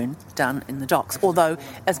fortune down in the docks. Although,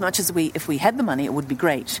 as much as if we had the money, it would be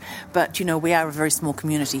great. But, we are a very small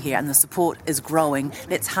community here, and the support is growing.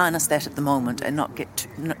 Let's harness that at the moment and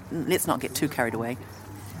let's not get too carried away.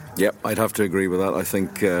 Yeah, I'd have to agree with that. I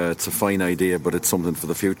think it's a fine idea, but it's something for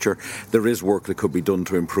the future. There is work that could be done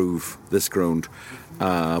to improve this ground,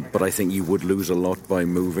 but I think you would lose a lot by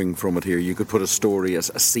moving from it here. You could put a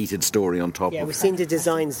seated story on top of it. Yeah, we've seen the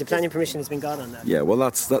designs. The planning permission has been got on that. Yeah, well,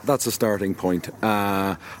 that's a starting point.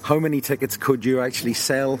 How many tickets could you actually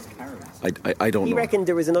sell? I don't know. He reckoned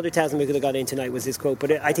there was another 1,000 we could have got in tonight, was his quote,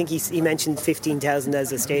 but I think he mentioned 15,000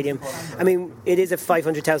 as a stadium. I mean, it is a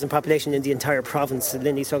 500,000 population in the entire province.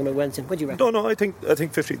 Lindy's talking about Wellington. What do you reckon? No, I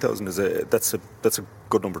think 15,000 that's a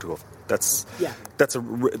good number to go for. That's a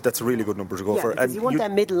really good number to go for. And you want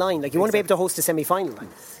that middle line, like you want to be able to host a semi-final.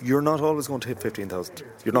 You're not always going to hit 15,000.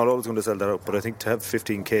 You're not always going to sell that out, but I think to have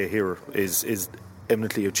 15k here is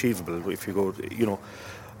eminently achievable. If you go,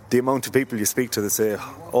 the amount of people you speak to that say,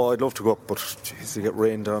 "Oh, I'd love to go up, but geez, you get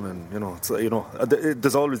rained on," and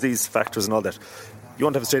there's always these factors and all that. You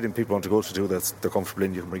want to have a stadium people want to go to that they're comfortable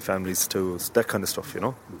in. You can bring families to that kind of stuff,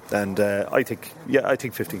 And I think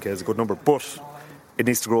 15k is a good number, but it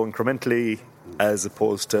needs to grow incrementally as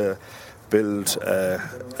opposed to build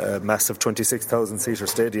a massive 26,000 seater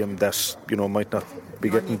stadium that might not be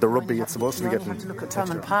getting the rugby it's supposed to be getting. You have to look at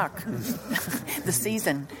Thomond Park, the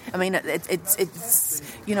season. I mean, it's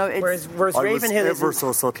whereas I Ravenhill was ever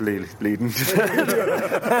so subtly leading.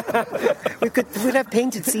 We'd have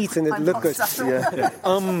painted seats and it'd look good.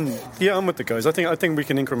 I'm with the guys. I think we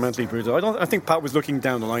can incrementally improve it. I think Pat was looking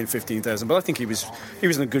down the line 15,000, but I think he was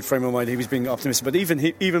in a good frame of mind. He was being optimistic, but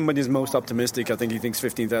even when he's most optimistic, I think he thinks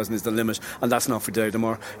 15,000 is the limit, and that's not for today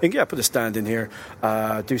tomorrow. And put a stand in here,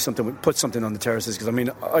 do something, put something on the terraces, because I mean,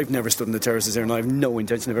 I've never stood in the terraces here, and I have no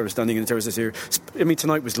intention of ever standing in the terraces here. I mean,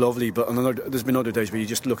 tonight was lovely, but there's been other days where you're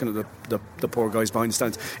just looking at the poor guys behind the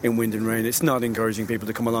stands in wind and rain. It's not encouraging people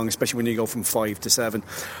to come along, especially when you go from 5 to 7.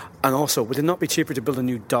 And also, would it not be cheaper to build a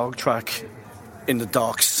new dog track in the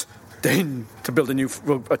docks than to build a new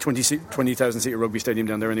 20,000 seater rugby stadium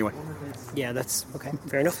down there anyway? Yeah, that's okay.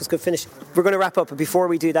 Fair enough. It's a good finish. We're going to wrap up, but before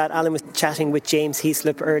we do that, Alan was chatting with James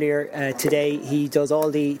Heaslip earlier today. He does all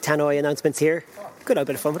the Tannoy announcements here. Good old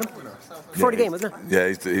bit of fun with him. Before the game, wasn't it? Yeah,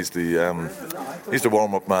 he's the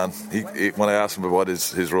warm-up man. He when I asked him about what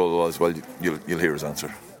his role was, well, you'll hear his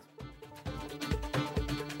answer.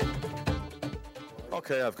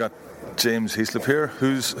 Okay, I've got James Heaslip here.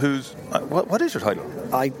 What is your title?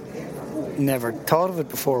 I never thought of it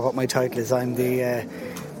before. What my title is? I'm the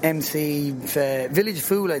MC Village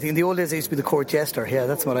Fool. I think in the old days I used to be the court jester. Yeah,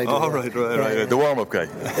 that's what I do. Oh, right. The warm-up guy.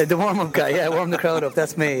 The warm-up guy. Yeah, warm the crowd up.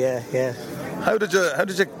 That's me. Yeah. How did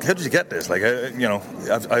you get this? Like,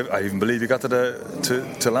 I even believe you got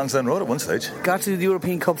to Lansdowne Road at one stage. Got to the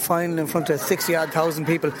European Cup final in front of 60,000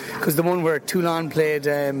 people, because the one where Toulon played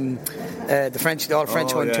the French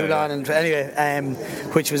one, Toulon, and anyway,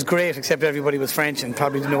 which was great, except everybody was French and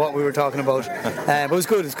probably didn't know what we were talking about. But it was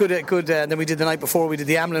good. It's good. And then we did the night before. We did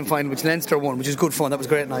the Amlin final, which Leinster won, which is good fun. That was a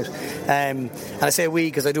great night. And I say we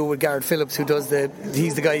because I do it with Garrett Phillips, who does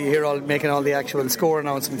he's the guy you hear making all the actual score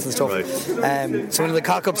announcements and stuff. Right. So when the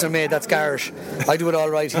cock-ups are made, that's Garrett. I do it all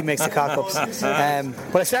right, he makes the cock-ups.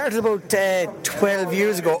 But I started about 12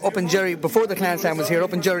 years ago up in Jerry, before the Clanstown was here,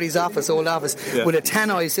 up in Jerry's old office, with a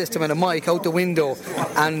Tannoy system and a mic out the window,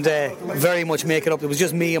 and very much make it up. It was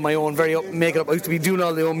just me and my own make it up. I used to be doing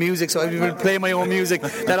all the own music, so I would play my own music.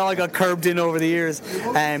 That all got curbed in over the years.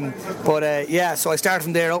 So I started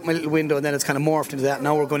from there, out my little window, and then it's kind of morphed into that.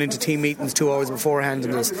 Now we're going into team meetings 2 hours beforehand,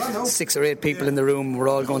 and there's 6 or 8 people in the room. We're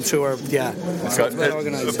all going through so it's well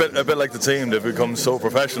organised. A bit like the team, they've become so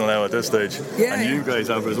professional now at this stage. Yeah. And you guys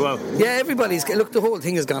have as well. Yeah, everybody's... Look, the whole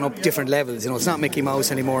thing has gone up different levels. It's not Mickey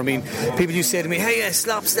Mouse anymore. I mean, people used to say to me, hey,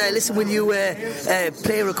 Slops, listen, will you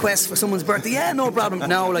play a request for someone's birthday? Yeah, no problem.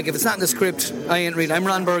 Now, like, if it's not in the script, I ain't reading. I'm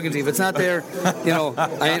Ron Burgundy. If it's not there,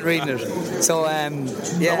 I ain't reading it. So,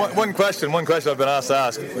 One question I've been asked to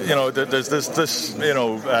ask. There's this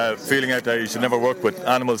feeling out there you should never work with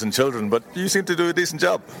animals and children, but you seem to do a decent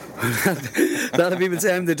job. A lot of people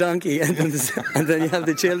say I'm the donkey, and then you have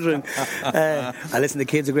the children. Listen, the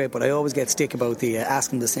kids are great, but I always get stick about the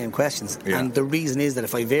asking the same questions. Yeah. And the reason is that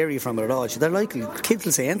if I vary from it at all, they're likely, kids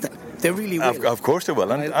will say anything. They really will. Of course they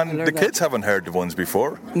will. And the kids haven't heard the ones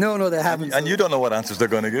before. No, they haven't. And you don't know what answers they're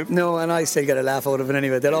going to give. No, and I still get a laugh out of it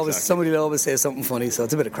anyway. Somebody will always say something funny, so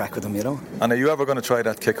it's a bit of crack with them, And are you ever going to try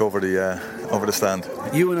that kick over the stand?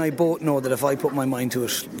 You and I both know that if I put my mind to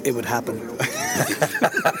it, it would happen.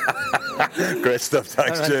 Great stuff.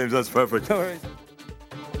 Thanks, right. James. That's perfect. No worries.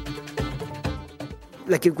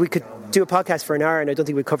 Like, we could do a podcast for an hour and I don't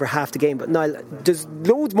think we'd cover half the game, but Niall, there's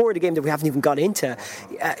loads more of the game that we haven't even got into.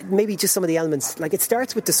 Maybe just some of the elements. Like, it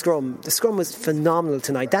starts with the scrum. The scrum was phenomenal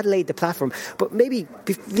tonight. That laid the platform. But maybe,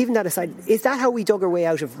 leaving that aside, is that how we dug our way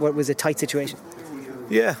out of what was a tight situation?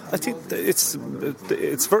 Yeah, I think it's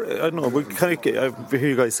very. I don't know. We kind of hear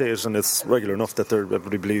you guys say it, and it's regular enough that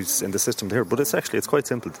everybody believes in the system here. But it's quite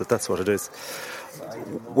simple. That's what it is.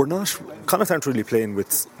 Connacht aren't really playing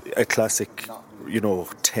with a classic,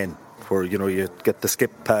 10, where you get the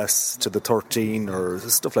skip pass to the 13 or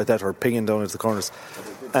stuff like that, or pinging down into the corners,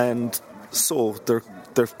 and so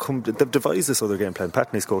they've devised this other game plan. Pat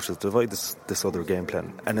and his coaches devised this other game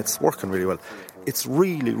plan, and it's working really well. It's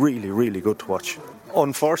really, really, really good to watch.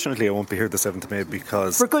 Unfortunately, I won't be here the 7th of May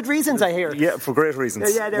because... For good reasons, I hear. Yeah, for great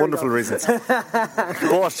reasons. Wonderful reasons. But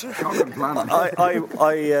how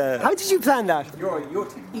did you plan that?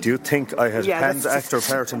 Do you think I had hand, actor,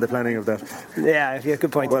 part in the planning of that? Yeah,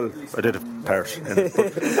 good point. Well, I did a part in it.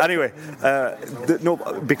 But anyway,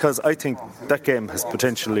 because I think that game has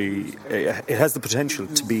potentially... it has the potential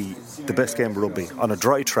to be the best game of rugby on a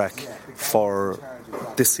dry track for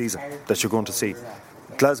this season that you're going to see.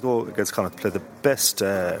 Glasgow against Connacht played the best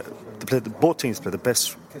both teams play the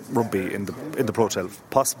best rugby in the Pro 12,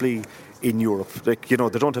 possibly in Europe. Like, you know,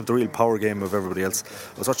 they don't have the real power game of everybody else.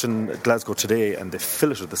 I was watching Glasgow today and they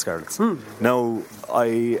filleted the Scarlets. Now,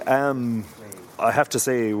 I have to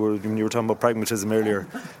say, when you were talking about pragmatism earlier,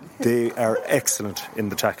 they are excellent in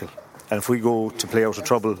the tackle. And if we go to play out of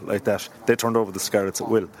trouble like that, they turned over the Scarlets at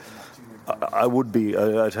will.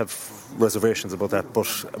 I'd have reservations about that, but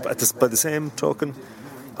by the same token,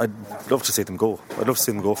 I'd love to see them go. I'd love to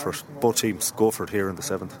see them go for it. Both teams go for it here in the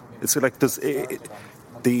 7th. It's like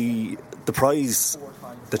the prize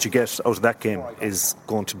that you get out of that game is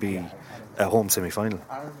going to be a home semi-final,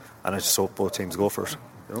 and I just hope both teams go for it.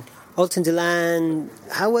 You know? Alton Delan,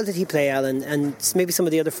 how well did he play, Alan? And maybe some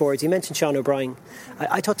of the other forwards. You mentioned Sean O'Brien.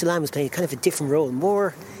 I thought Delan was playing kind of a different role,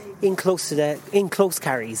 more in close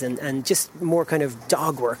carries and just more kind of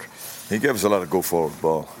dog work. He gave us a lot of go forward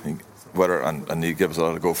ball. And he gave us a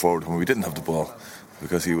lot of go forward when we didn't have the ball,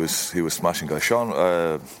 because he was smashing guys. Sean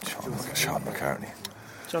McCartney.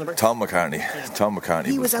 Tom McCartney.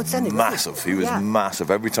 He was outstanding. Massive. He was massive.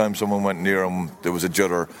 Every time someone went near him, there was a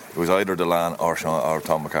judder. It was either Delan or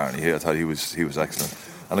Tom McCartney. I thought he was excellent.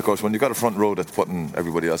 And of course, when you've got a front row that's putting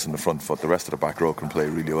everybody else in the front foot, the rest of the back row can play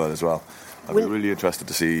really well as well. I'd be really interested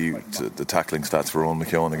to see the tackling stats for Owen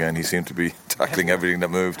McKeown again. He seemed to be tackling everything that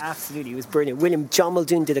moved. Absolutely, he was brilliant. John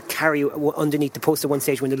Muldoon did a carry underneath the post at one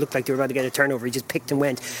stage when it looked like they were about to get a turnover. He just picked and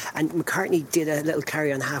went. And McCartney did a little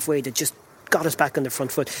carry on halfway that just got us back on the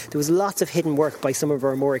front foot. There was lots of hidden work by some of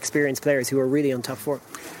our more experienced players who were really on top form.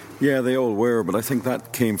 Yeah, they all were, but I think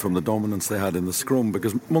that came from the dominance they had in the scrum,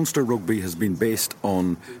 because Munster rugby has been based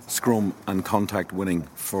on scrum and contact winning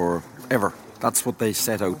forever. That's what they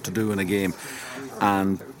set out to do in a game,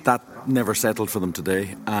 and that never settled for them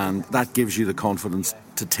today, and that gives you the confidence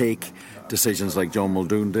to take decisions like John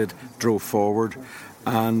Muldoon did, drove forward,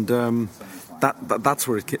 and that's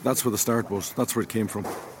where the start was. That's where it came from.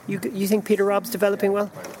 You think Peter Robb's developing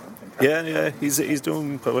well? Yeah, he's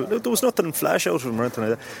doing quite well. There was nothing flash out of him or anything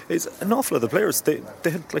like that. It's an awful lot of the players. They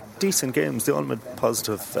had like decent games. They all made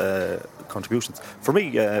positive contributions. For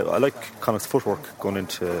me, I like Connacht's footwork going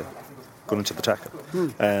into the tackle,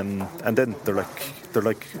 and then they're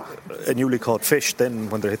like a newly caught fish. Then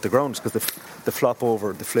when they hit the ground, because they flop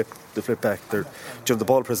over, they flip back. The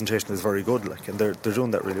ball presentation is very good, and they're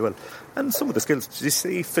doing that really well. And some of the skills. Did you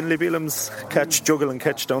see Finlay Beelam's juggle and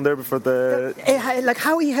catch down there before the? Like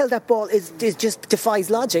how he held that ball is just defies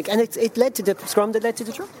logic, and it led to the scrum that led to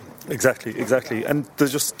the draw. Exactly, and they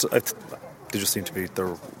just seem to be.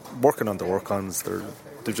 They're working on the work-ons. They're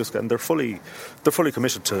fully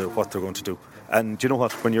committed to what they're going to do. And you know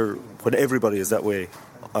what? When everybody is that way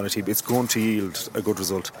on a team, it's going to yield a good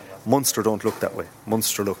result. Munster don't look that way.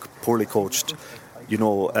 Munster look poorly coached. You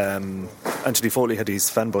know, Anthony Foley had these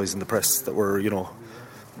fanboys in the press that were, you know,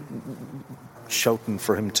 shouting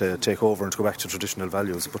for him to take over and to go back to traditional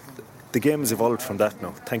values. But the game has evolved from that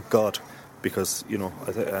now. Thank God, because you know,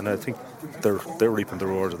 and I think they're reaping the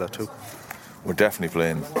reward of that too. We're definitely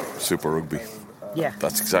playing Super Rugby. Yeah,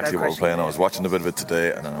 that's exactly what we're playing. I was watching a bit of it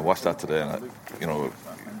today, and then I watched that today, and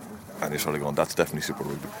and you're sort of going, that's definitely Super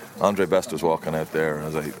Rugby. Andre Best was walking out there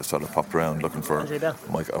as I sort of popped around looking for Andre Bell.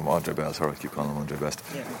 Andre Bell, sorry, I keep calling him Andre Best.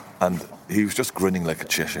 Yeah. And he was just grinning like a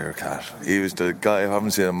Cheshire cat. He was the guy. I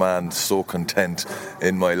haven't seen a man so content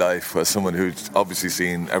in my life as someone who's obviously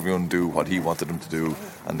seen everyone do what he wanted them to do,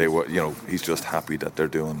 and they were, you know, he's just happy that they're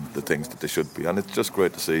doing the things that they should be, and it's just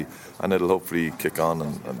great to see. And it'll hopefully kick on,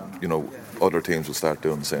 and you know, other teams will start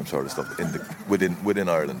doing the same sort of stuff within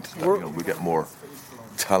Ireland. You know, we get more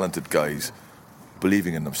talented guys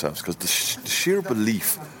believing in themselves, because the sheer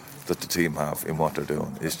belief that the team have in what they're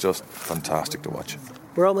doing is just fantastic to watch.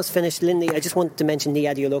 We're almost finished. Lindy, I just wanted to mention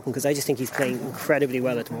Nia Diolokun, because I just think he's playing incredibly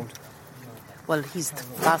well at the moment. Well, he's the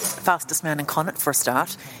fastest man in Connacht for a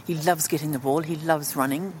start. He loves getting the ball. He loves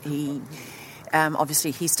running.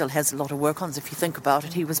 Obviously, he still has a lot of work on. If you think about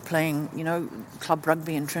it, he was playing, you know, club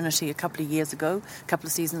rugby in Trinity a couple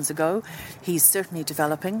of seasons ago. He's certainly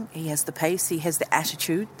developing. He has the pace. He has the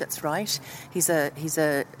attitude. That's right. He's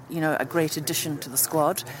a great addition to the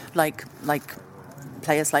squad, like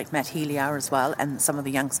players like Matt Healy are as well, and some of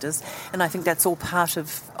the youngsters. And I think that's all part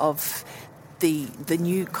of the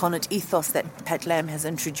new Connacht ethos that Pat Lam has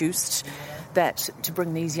introduced, that to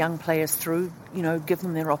bring these young players through, you know, give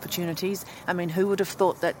them their opportunities. I mean, who would have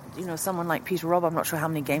thought that, you know, someone like Peter Robb, I'm not sure how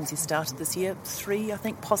many games he started this year, 3, I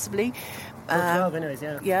think, possibly. 12 anyways,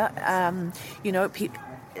 yeah. Yeah, you know, Pete,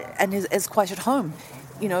 and is quite at home.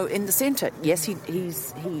 in the centre, yes,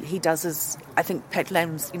 he does his. I think Pat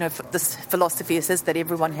Lam's, this philosophy says that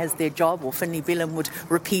everyone has their job, or Finlay Bealham would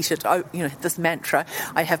repeat it. This mantra: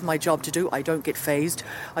 I have my job to do. I don't get phased.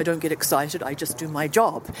 I don't get excited. I just do my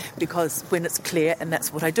job, because when it's clear, and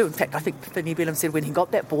that's what I do. In fact, I think Finlay Bealham said when he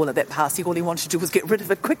got that ball at that pass, all he wanted to do was get rid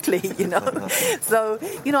of it quickly. So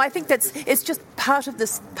I think it's just part of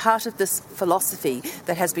this philosophy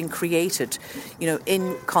that has been created,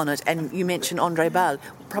 in Connacht. And you mentioned Andre Ball,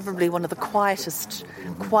 probably one of the quietest,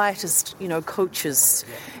 coaches,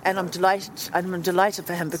 and I'm delighted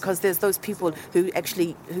for him, because there's those people who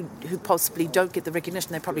possibly don't get the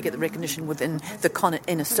recognition. They probably get the recognition within the Connacht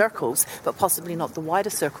inner circles, but possibly not the wider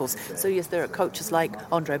circles. So yes, there are coaches like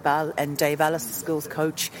Andre Ball and Dave Ellis, the skills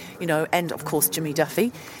coach, and of course Jimmy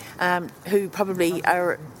Duffy, who probably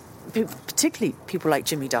are, particularly people like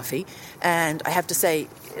Jimmy Duffy. And I have to say,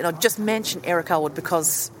 just mention Eric Elwood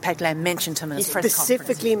because Pat Lam mentioned him in his press conference. He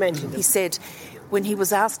specifically mentioned him. He said, when he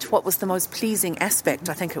was asked what was the most pleasing aspect,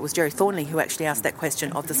 I think it was Jerry Thornley who actually asked that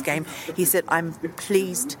question of this game, he said, I'm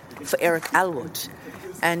pleased for Eric Elwood.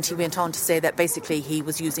 And he went on to say that basically he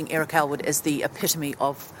was using Eric Elwood as the epitome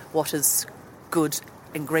of what is good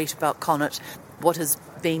and great about Connacht, what has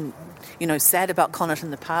been sad about Connacht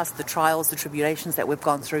in the past, the trials, the tribulations that we've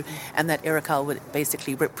gone through, and that Eric Elwood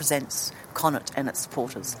basically represents Connacht and its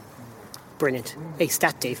supporters. Brilliant. A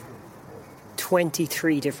stat, Dave.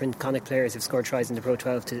 23 different Connacht players have scored tries in the Pro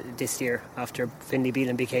 12 this year after Finlay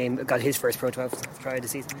Bealham got his first Pro 12 try of the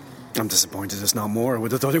season. I'm disappointed it's not more. I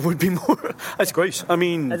would have thought it would be more. That's great. I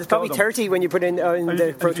mean, it's probably 30 when you put in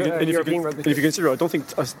the Pro 12 European rugby. And if you consider, I don't think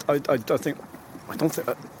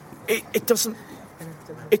it doesn't.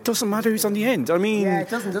 It doesn't matter who's on the end. I mean, yeah, it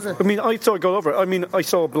doesn't, does it? I mean, I thought I'd go over it. I mean, I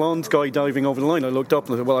saw a blonde guy diving over the line. I looked up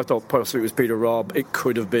and I thought, well, I thought possibly it was Peter Robb. It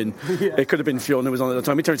could have been. Yeah. It could have been Fiona who was on at the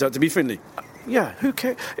time. It turns out to be Finlay. Yeah, who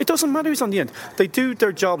cares? It doesn't matter who's on the end. They do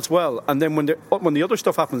their jobs well, and then when the other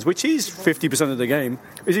stuff happens, which is 50% of the game,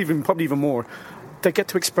 is probably even more, they get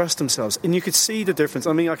to express themselves, and you could see the difference.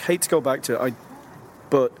 I mean, I hate to go back to it,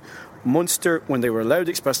 but Munster, when they were allowed to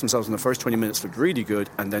express themselves in the first 20 minutes, looked really good,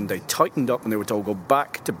 and then they tightened up and they were told go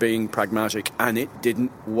back to being pragmatic, and it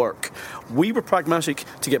didn't work. We were pragmatic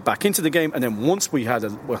to get back into the game, and then once we had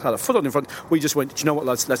a foot on in front, we just went, do you know what,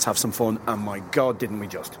 let's have some fun, and my God, didn't we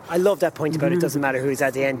just. I love that point about it doesn't matter who's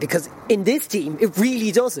at the end, because in this team, it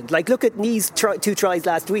really doesn't. Like, look at Nee's 2 tries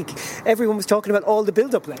last week. Everyone was talking about all the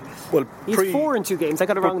build-up play. Well, he's 4 in 2 games. I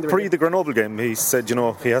got it wrong. Pre the Grenoble game, he said,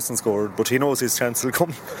 he hasn't scored, but he knows his chance will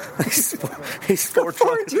come. He's 4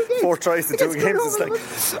 tries in 2 games.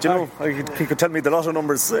 It's like, he could tell me the lotto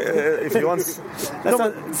numbers if he wants.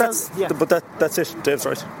 But that's it. Dave's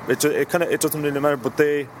right. It doesn't really matter. But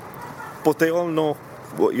they all know,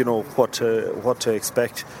 what to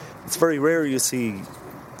expect. It's very rare you see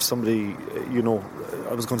somebody,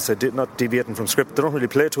 I was going to say not deviating from script. They don't really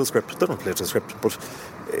play to a script. They don't play to a script, but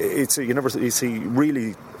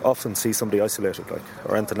really often see somebody isolated,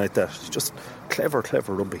 or anything like that. It's just clever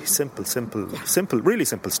rugby, simple, really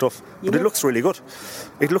simple stuff. But it looks really good.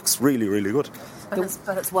 It looks really, really good.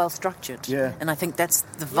 But it's well structured. Yeah. And I think that's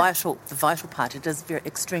the vital part. It is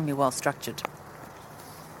extremely well structured.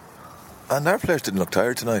 And our players didn't look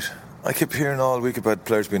tired tonight. I keep hearing all week about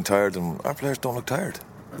players being tired, and our players don't look tired.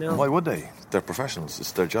 No. Why would they? They're professionals.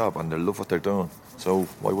 It's their job, and they love what they're doing. So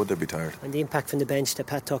why would they be tired? And the impact from the bench that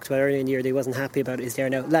Pat talked about earlier in the year, they wasn't happy about, is there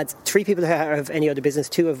now. Lads, 3 people have any other business.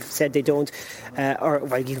 2 have said they don't. You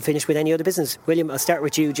can finish with any other business. William, I'll start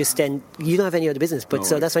with you. Just then, you don't have any other business, but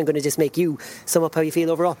so that's why I'm going to just make you sum up how you feel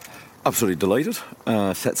overall. Absolutely delighted.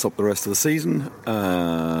 Sets up the rest of the season.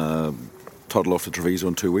 Toddle off to Treviso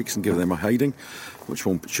in 2 weeks and give them a hiding, which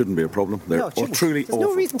shouldn't be a problem. They're truly awful.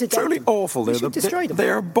 No reason to truly awful.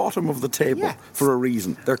 They're bottom of the table for a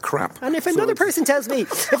reason. They're crap. And if another person tells me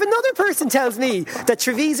that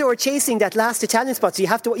Treviso are chasing that last Italian spot, so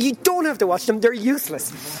you don't have to watch them. They're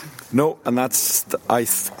useless. No, and that's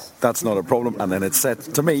not a problem. And then it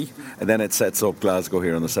sets up Glasgow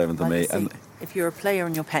here on the 7th of May. And if you're a player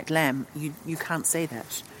and you're Pat Lam, you can't say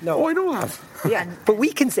that. No, I know that. Yeah, but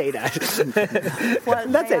we can say that. Well,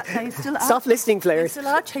 that's they still are. Stop listening, players. They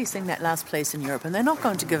still are chasing that last place in Europe, and they're not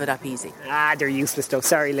going to give it up easy. They're useless, though.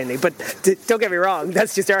 Sorry, Linley, but don't get me wrong.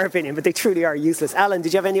 That's just our opinion, but they truly are useless. Alan,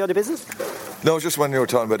 did you have any other business? No, just when you were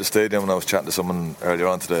talking about the stadium, and I was chatting to someone earlier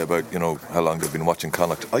on today about how long they've been watching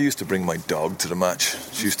Connacht. I used to bring my dog to the match.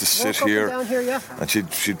 She used to sit here, down here, yeah. And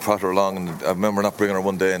she'd potter along. And I remember not bringing her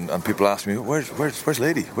one day, and people asked me, "Where's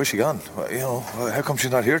Lady? Where's she gone? How come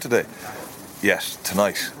she's not here today?" Yes,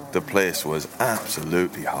 tonight the place was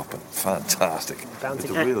absolutely hopping. Fantastic. It's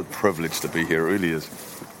a real privilege to be here. It really is.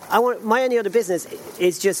 my only other business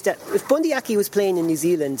is just that if Bundee Aki was playing in New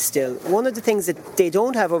Zealand still, one of the things that they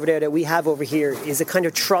don't have over there that we have over here is a kind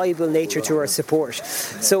of tribal nature to our support.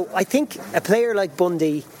 So I think a player like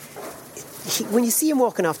Bundee, when you see him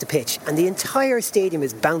walking off the pitch and the entire stadium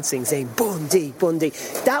is bouncing saying Bundee, Bundee,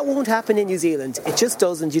 that won't happen in New Zealand. It just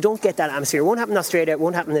doesn't. You don't get that atmosphere. It won't happen in Australia. It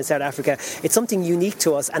won't happen in South Africa. It's something unique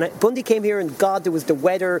to us. And Bundee came here and God, there was the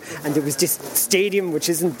weather and there was this stadium which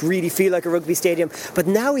doesn't really feel like a rugby stadium. But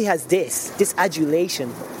now he has this adulation.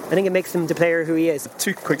 I think it makes him the player who he is.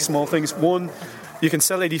 Two quick small things. One, you can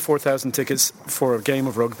sell 84,000 tickets for a game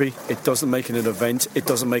of rugby. It doesn't make it an event. It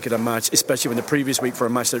doesn't make it a match, especially when the previous week for a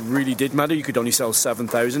match that really did matter, you could only sell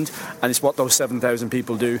 7,000. And it's what those 7,000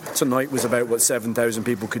 people do. Tonight was about what 7,000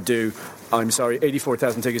 people could do. I'm sorry,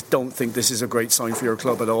 84,000 tickets. Don't think this is a great sign for your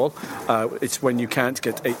club at all. It's when you can't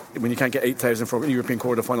get 8,000 for a European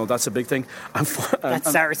quarter final. That's a big thing.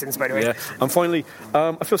 That's Saracens, by the way. Yeah. And finally,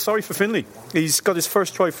 I feel sorry for Finlay. He's got his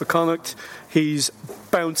first try for Connacht. He's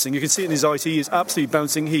bouncing. You can see it in his eyes. He is absolutely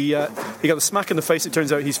bouncing. He got a smack in the face. It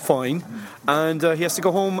turns out he's fine, and he has to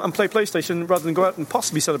go home and play PlayStation rather than go out and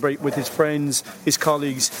possibly celebrate with his friends, his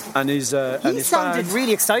colleagues, and his He sounded fans.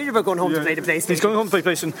 really excited about going home to play the PlayStation. He's going home to play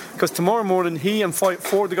PlayStation because tomorrow morning he and four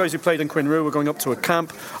of the guys who played in Quinrue are going up to a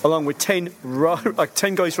camp along with 10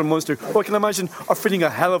 guys from Munster who I can imagine are feeling a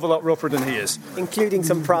hell of a lot rougher than he is. Including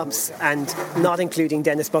some props and not including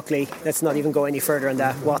Dennis Buckley. Let's not even go any further on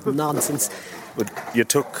that. What nonsense. But you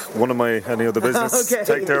took one of my any other business. Okay.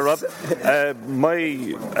 Take there, Rob. My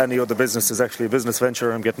any other business is actually a business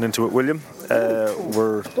venture I'm getting into with William.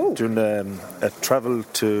 We're doing a travel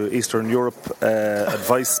to Eastern Europe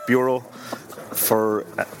advice bureau for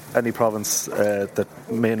any province that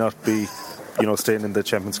may not be, staying in the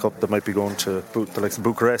Champions Cup, that might be going to the likes of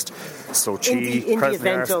Bucharest, Sochi,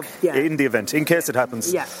 Krasnoyarsk. In the event, in case it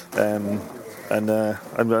happens. Yeah. And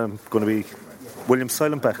I'm going to be William's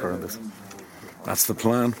silent backer on this. That's the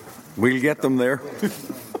plan. We'll get them there.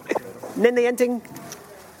 And then the ending.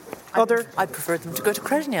 I'd prefer them to go to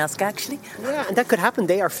Krasnoyarsk, actually. Yeah, and that could happen.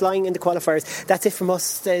 They are flying in the qualifiers. That's it from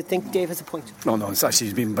us. I think Dave has a point. No, it's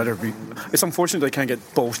actually been better. It's unfortunate I can't get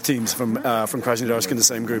both teams from Krasnoyarsk in the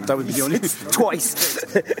same group. That would be the only... Twice.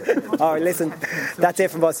 All right, listen. That's it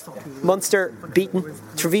from us. Munster beaten.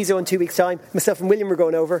 Treviso in 2 weeks' time. Myself and William are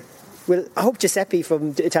going over. I hope Giuseppe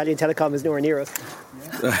from Italian Telecom is nowhere near us.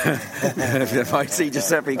 If I see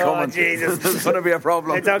Giuseppe coming, Jesus. there's going to be a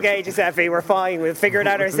problem. It's okay, Giuseppe. We're fine. We'll figure it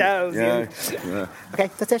out ourselves. Yeah. Okay,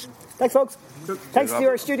 that's it. Thanks, folks. Thanks to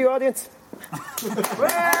our studio audience.